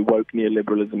those two, woke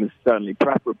neoliberalism is certainly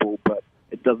preferable, but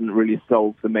it doesn't really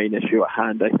solve the main issue at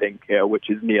hand, I think, here, which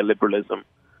is neoliberalism.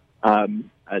 And,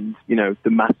 the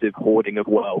massive hoarding of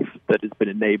wealth that has been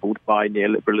enabled by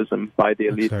neoliberalism, by the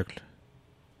elite. Exactly.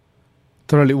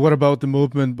 Totally. What about the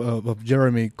movement of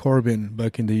Jeremy Corbyn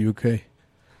back in the UK?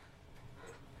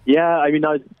 Yeah, I mean,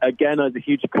 I was a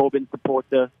huge Corbyn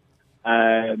supporter.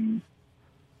 It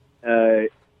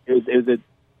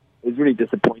was really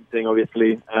disappointing,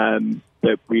 obviously,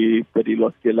 that he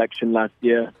lost the election last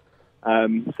year.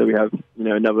 So we have,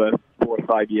 another 4 or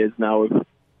 5 years now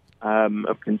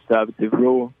of conservative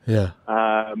rule. Yeah.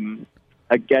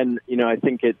 Again, I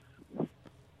think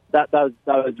that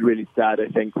was really sad, I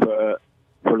think, for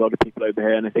a lot of people over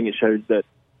here. And I think it shows that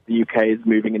the UK is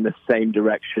moving in the same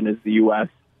direction as the US.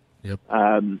 Yep.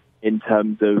 In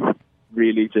terms of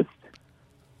really just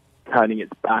turning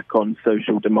its back on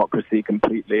social democracy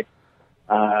completely.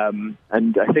 And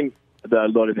I think that a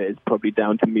lot of it is probably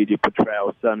down to media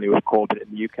portrayal, certainly with Corbyn in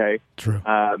the UK. True.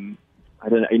 I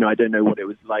don't know what it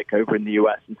was like over in the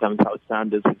US in terms of how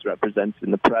Sanders was represented in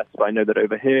the press, but I know that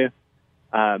over here,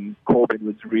 Corbyn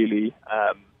was really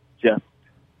just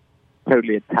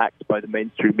totally attacked by the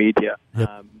mainstream media.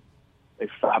 Yep. They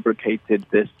fabricated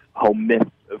this whole myth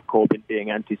of Corbyn being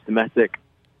anti-Semitic.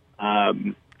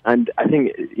 And I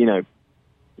think,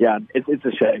 it's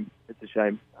a shame. It's a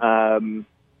shame.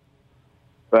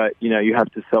 But, you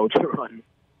have to soldier on.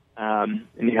 And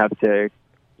you have to,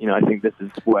 I think this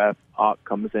is where art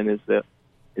comes in, is that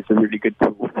it's a really good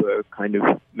tool for kind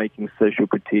of making social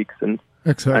critiques and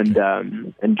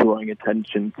drawing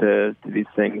attention to these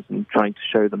things and trying to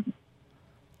show them.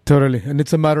 Totally. And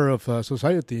it's a matter of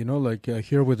society, like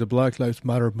here with the Black Lives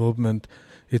Matter movement,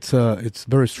 it's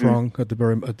very strong at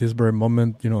this very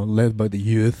moment, led by the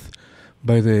youth,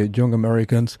 by the young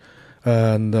Americans.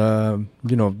 And,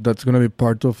 that's going to be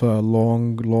part of a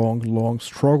long, long, long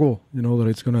struggle, that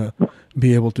it's going to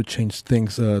be able to change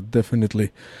things,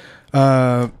 definitely.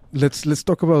 Let's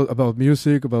talk about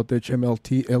music, about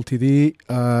HMLT LTD.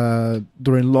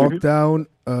 During lockdown,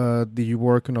 did you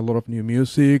work on a lot of new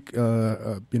music?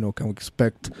 Can we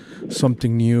expect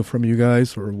something new from you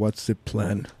guys, or what's the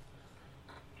plan?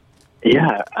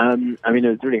 Yeah, it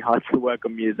was really hard to work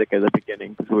on music at the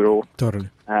beginning because we were all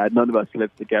none of us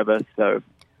lived together. So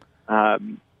for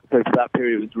that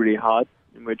period, it was really hard,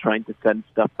 and we're trying to send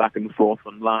stuff back and forth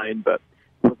online. But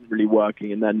wasn't really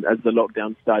working. And then as the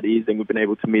lockdown started easing, we've been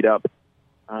able to meet up.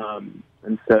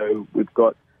 And so we've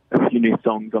got a few new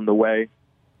songs on the way.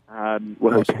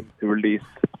 We're hoping to release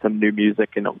some new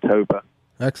music in October.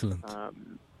 Excellent.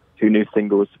 2 new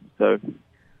singles. So,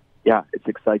 yeah, it's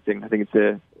exciting. I think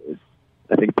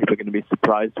I think people are going to be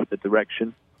surprised with the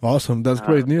direction. Awesome. That's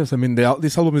great news. I mean,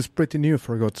 this album is pretty new,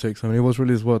 for God's sakes. I mean, it was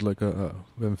released,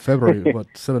 in February,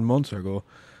 7 months ago.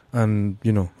 And,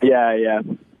 Yeah.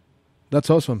 That's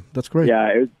awesome. That's great.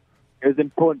 Yeah, it was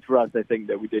important for us, I think,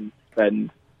 that we didn't spend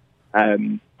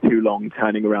too long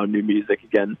turning around new music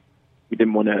again. We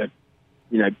didn't want to,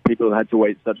 people had to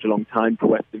wait such a long time for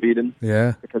West of Eden.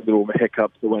 Yeah. Because of all the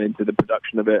hiccups that went into the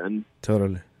production of it and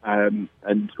totally. And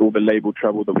all the label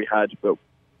trouble that we had. But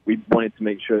we wanted to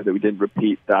make sure that we didn't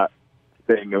repeat that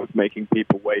thing of making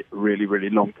people wait a really, really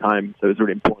long time. So it was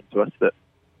really important to us that,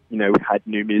 we had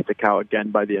new music out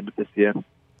again by the end of this year.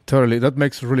 Totally. That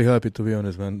makes us really happy, to be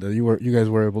honest, man. That you guys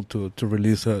were able to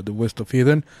release the West of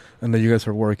Eden, and that you guys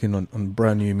are working on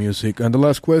brand new music. And the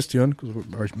last question,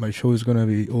 because my show is going to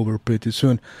be over pretty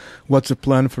soon. What's the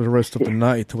plan for the rest of the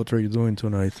night? What are you doing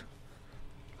tonight?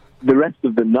 The rest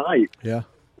of the night? Yeah.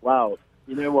 Wow.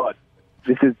 You know what?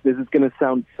 This is going to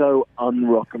sound so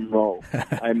un-rock and roll.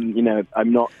 I'm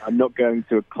not going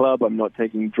to a club. I'm not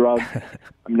taking drugs.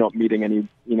 I'm not meeting any.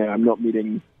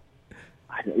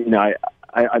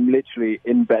 I'm literally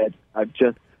in bed. I've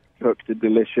just cooked a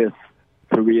delicious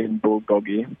Korean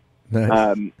bulgogi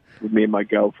with me and my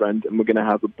girlfriend, and we're going to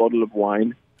have a bottle of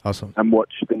wine. Awesome. And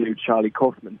watch the new Charlie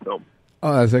Kaufman film.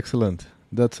 Oh, that's excellent.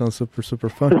 That sounds super, super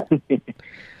fun.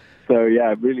 So,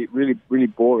 yeah, really, really, really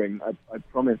boring. I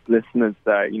promise listeners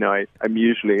that, I'm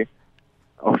usually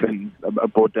off in a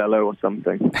bordello or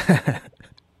something.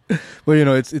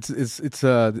 Well,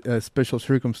 it's special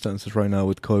circumstances right now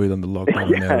with COVID and the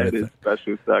lockdown and everything. It is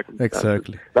special circumstances.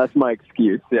 Exactly. That's my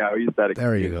excuse. Yeah, I'll use that excuse.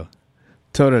 There you go.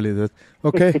 Totally. That.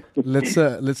 Okay,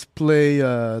 let's play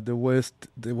The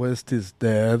West is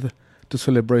Dead to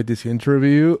celebrate this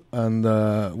interview. And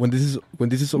when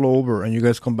this is all over and you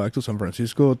guys come back to San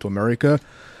Francisco, to America,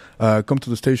 come to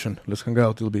the station. Let's hang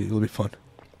out. It'll be fun.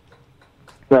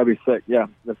 That'd be sick. Yeah,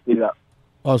 let's do that.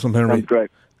 Awesome, Henry. Sounds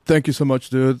great. Thank you so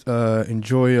much, dude.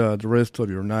 Enjoy the rest of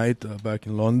your night back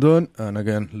in London. And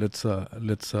again, let's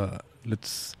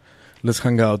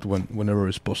hang out whenever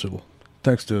it's possible.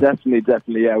 Thanks, dude.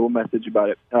 Definitely. Yeah, we'll message about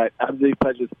it. All right. Absolute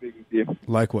pleasure speaking to you.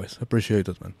 Likewise. Appreciate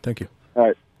it, man. Thank you. All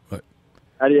right. Bye.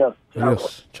 Adios.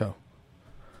 Adios. Ciao.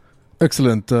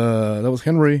 Excellent. That was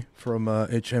Henry from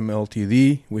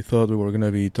HMLTD. We thought we were going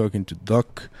to be talking to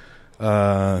Duck. We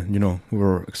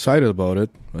were excited about it.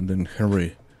 And then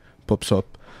Henry pops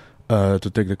up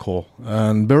to take the call.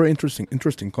 And very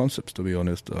interesting concepts, to be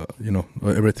honest.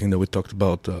 Everything that we talked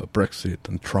about, Brexit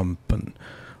and Trump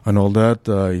and all that,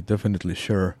 I definitely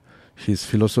share his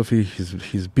philosophy,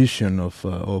 his vision of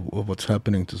what's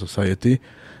happening to society,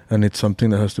 and it's something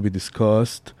that has to be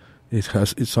discussed. It's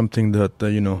something that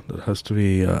that has to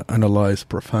be analyzed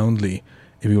profoundly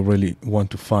if you really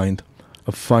want to find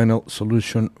a final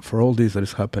solution for all this that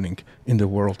is happening in the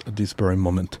world at this very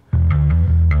moment.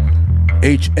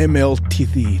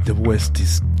 HMLTD, The West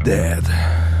is Dead,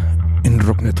 in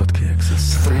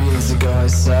Rocknet.kxs. 3 years ago I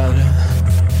said,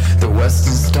 the West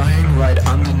is dying right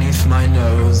underneath my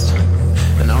nose,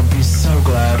 and I'll be so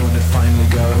glad when it finally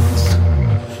goes.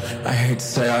 I hate to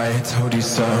say I told you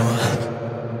so.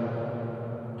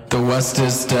 The West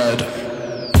is dead.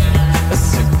 A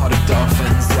sick pot of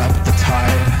dolphins lap at the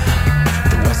tide.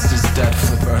 The West is dead,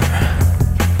 Flipper.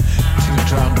 2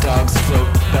 drowned dogs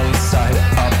float belly side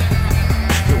up.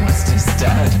 The West is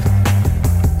dead.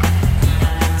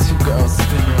 2 girls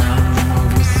spin around the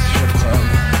Mobius strip club.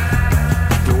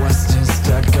 The West is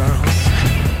dead, girls.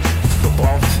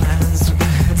 Football fans with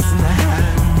their heads in their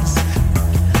hands.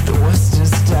 The West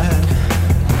is dead.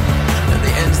 And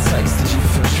the insects that you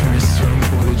filter is swimming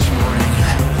pool each morning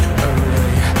are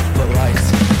really the likes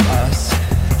of us.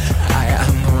 I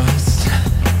am the West.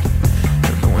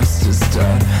 And the West is dead.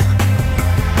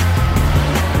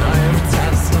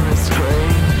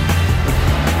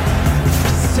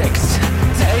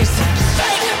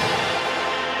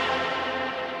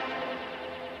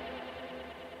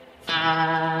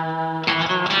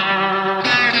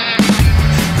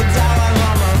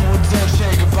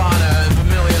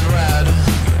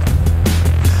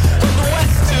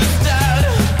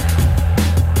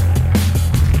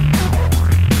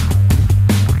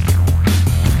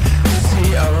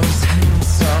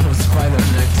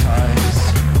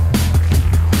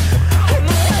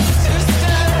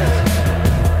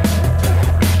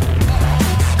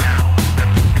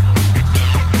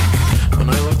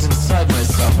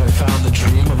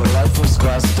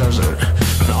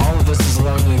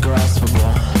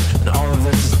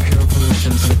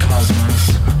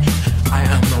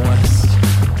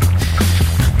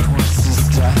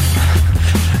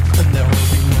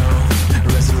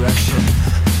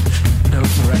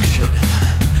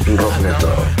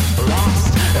 Rockneto.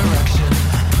 Lost erection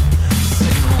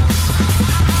signals.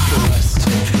 The West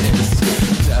is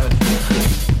dead.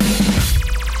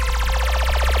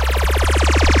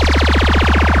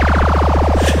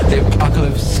 The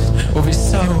apocalypse will be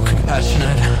so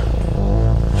compassionate.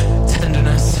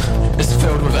 Tenderness is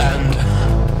filled with end.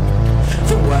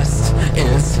 The West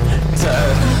is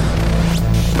dead.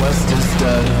 West is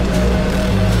dead.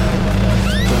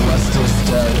 The West is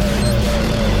dead.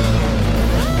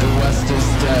 The West is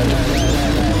dead.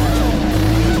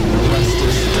 The West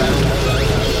is dead.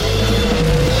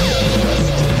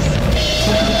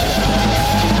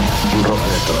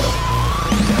 Rockneto.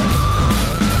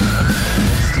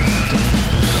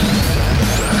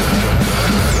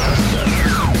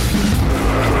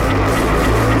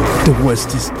 The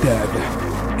West is dead.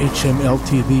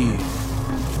 HMLTV.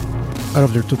 Out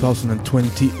of their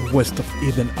 2020 West of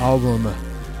Eden album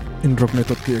in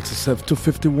Rockneto KXSF,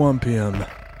 2:51 p.m.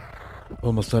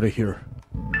 Almost out of here.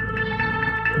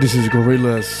 This is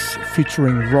Gorillaz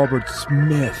featuring Robert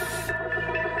Smith.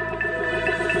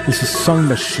 This is Song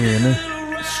Machine,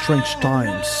 Strange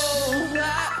Times.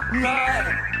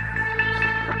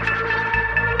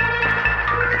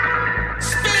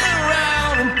 Spin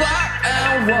around in black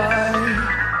and white.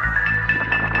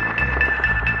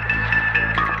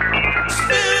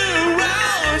 Spin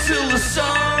around until the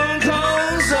sun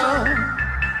comes up.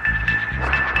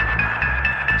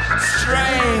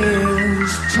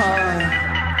 Strange time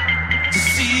to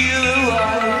see the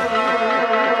light.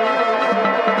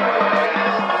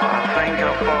 I think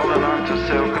I've fallen onto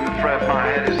silken thread. My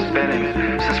head is spinning,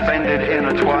 suspended in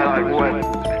a twilight web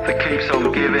that keeps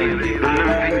on giving. The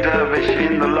looping dervish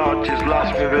in the lodge is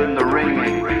lost within the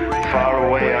ringing. Far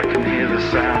away I can hear the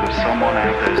sound of someone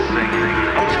out there singing.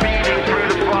 I'm speeding through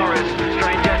the forest,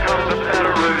 strange echoes of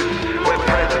Belarus, where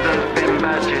presidents pin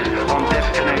badges on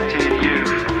disconnected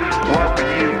youth. What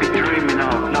would you be dreaming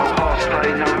of? No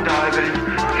horseplay, no diving,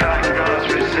 cutting glass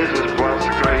with scissors whilst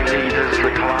the grey leaders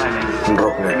reclining. In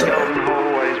golden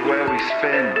hallways where we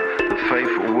spin, the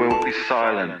faithful will be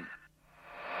silent.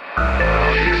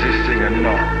 Existing and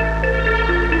not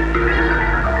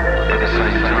at the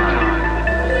same time.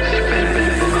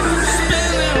 Spinning.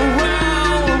 Spinning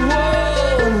around the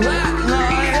world that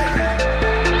night.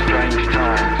 Strange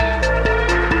times.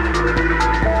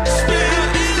 Spin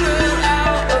in and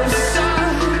out of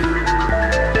sight.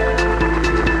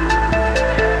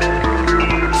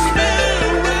 Spin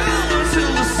around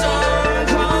until the sun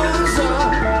comes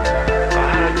up. I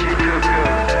heard you could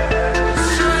go.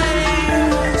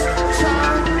 Strange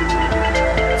time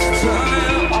to turn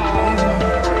it on.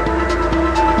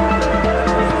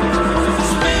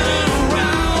 Spinning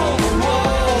around the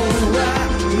world that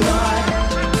night.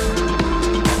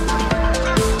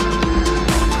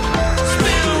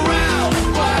 Spin around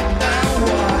black and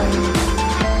white.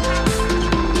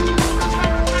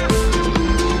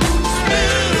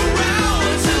 Spin around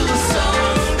until the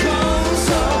sun comes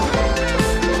up.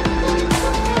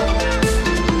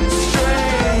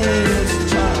 Strange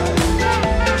time,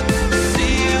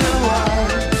 see the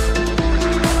light.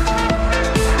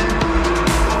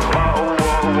 Bottle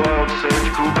water world,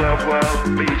 surgical glove world,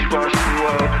 beach wash the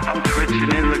world. I'm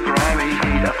twitching in the grimy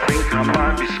heat. I think I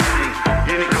might be skiing.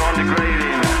 Unicorn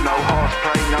degrading, no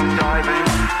horseplay, no diving.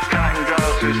 Cutting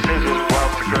girls with scissors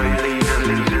whilst the grey leader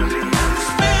leaders.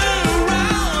 Spin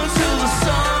around until the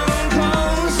sun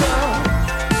comes up.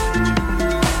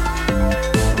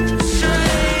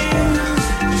 Strange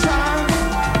time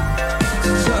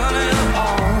to turn it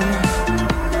on.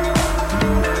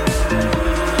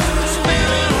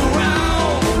 Spinning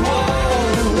around the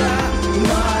world that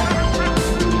night.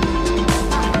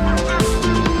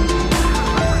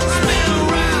 Spin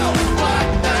around black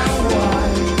and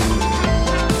white.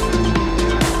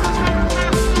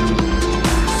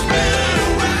 Spin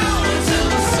around until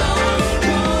the sun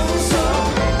comes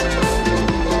up.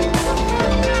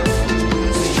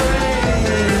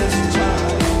 Strange time,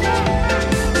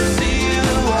 see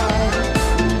the light.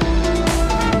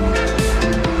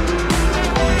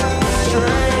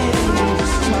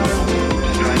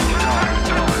 Strange time,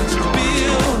 to be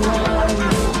alive.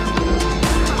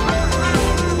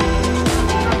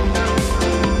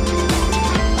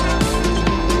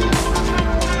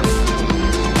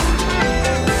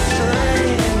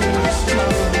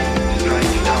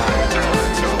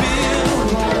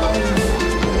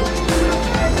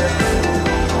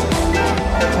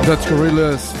 That's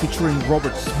Gorillaz featuring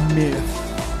Robert Smith.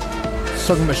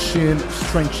 Song Machine,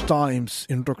 Strange Times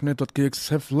in Rockneto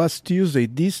KXSF. Last Tuesday,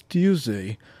 this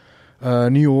Tuesday,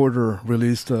 New Order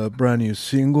released a brand new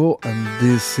single, and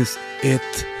this is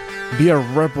it. Be a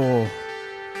Rebel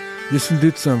Yes,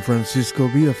 indeed, San Francisco.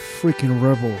 Be a freaking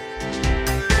rebel.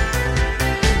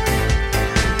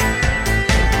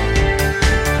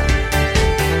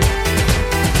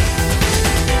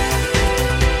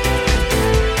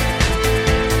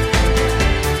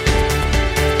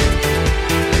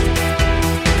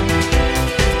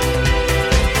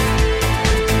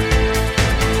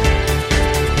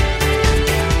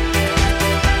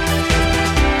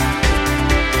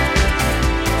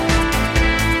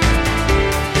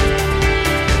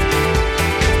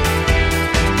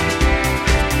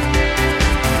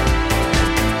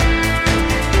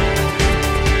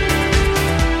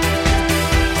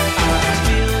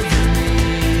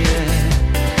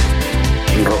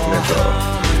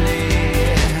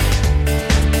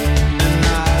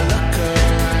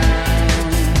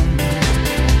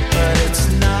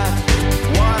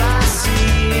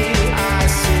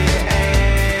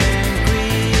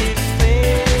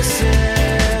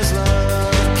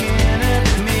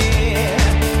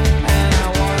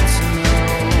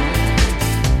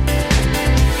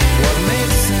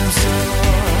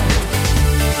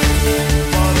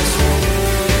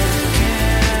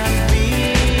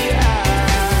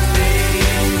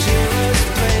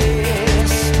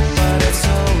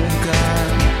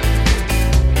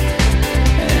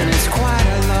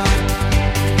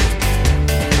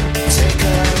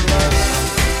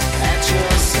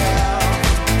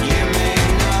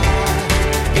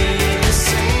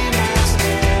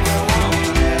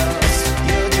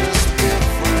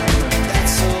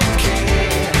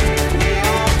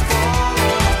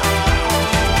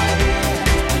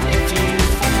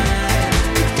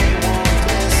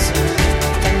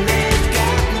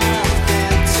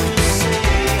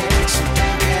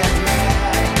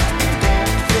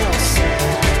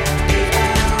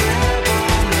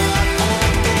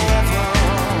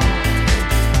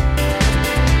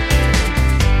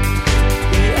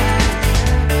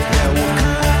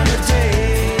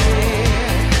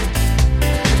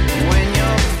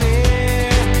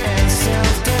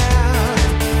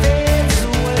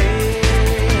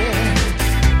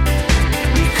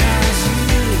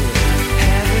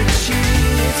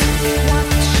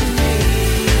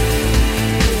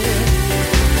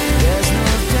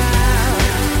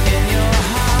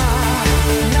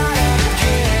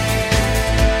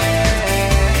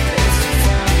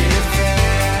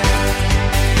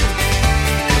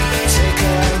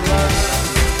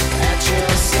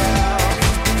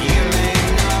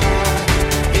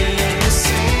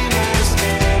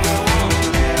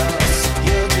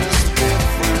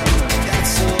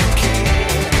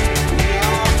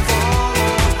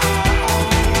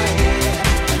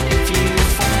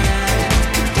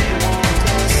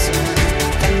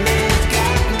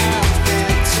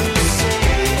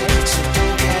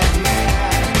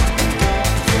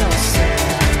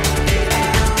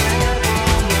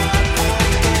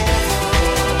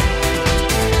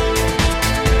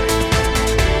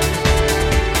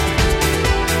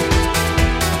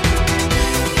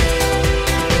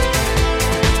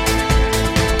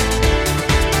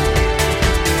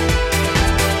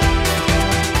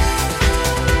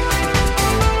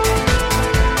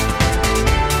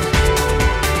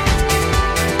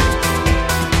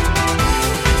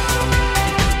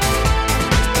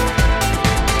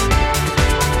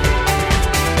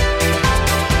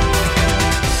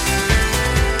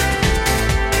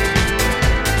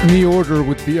 New Order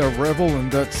would be a rebel,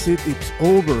 and that's it. It's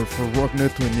over for Rock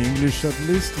Neto in English, at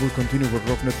least. We'll continue with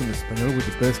Rock Neto in Español with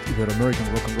the best Ibero-American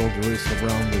rock and roll there is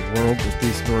around the world at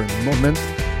this very moment.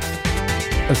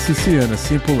 As easy and as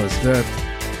simple as that.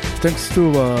 Thanks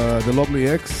to the Lovely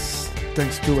X,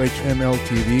 thanks to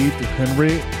HMLTV, to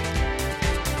Henry,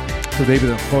 to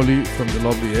David and Holly from the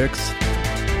Lovely X.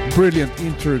 Brilliant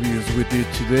interviews we did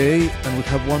today, and we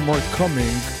have one more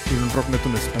coming in Rock Neto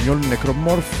en Español.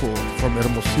 Necromorpho from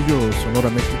Hermosillo, Sonora,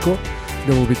 Mexico.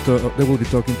 They will be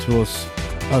talking to us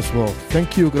as well.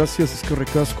 Thank you, gracias, es que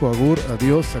recasco, agur,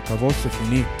 adiós, acabó, se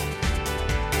finí.